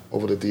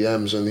over the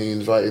DMs, and he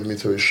invited me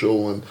to his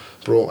show, and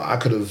bro, I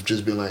could have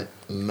just been like,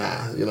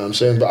 nah, you know what I'm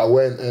saying? But I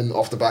went, and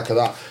off the back of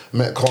that,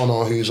 met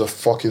Connor, who's a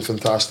fucking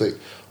fantastic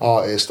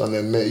artist, and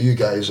then met you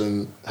guys,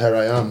 and here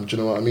I am. Do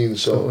you know what I mean?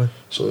 So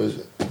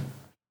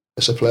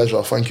it's a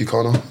pleasure. Thank you,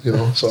 Connor. You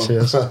know. So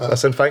cheers.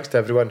 Listen, thanks to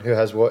everyone who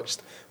has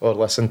watched or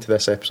listened to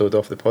this episode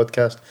of the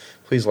podcast.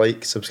 Please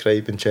like,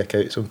 subscribe, and check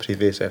out some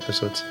previous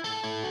episodes.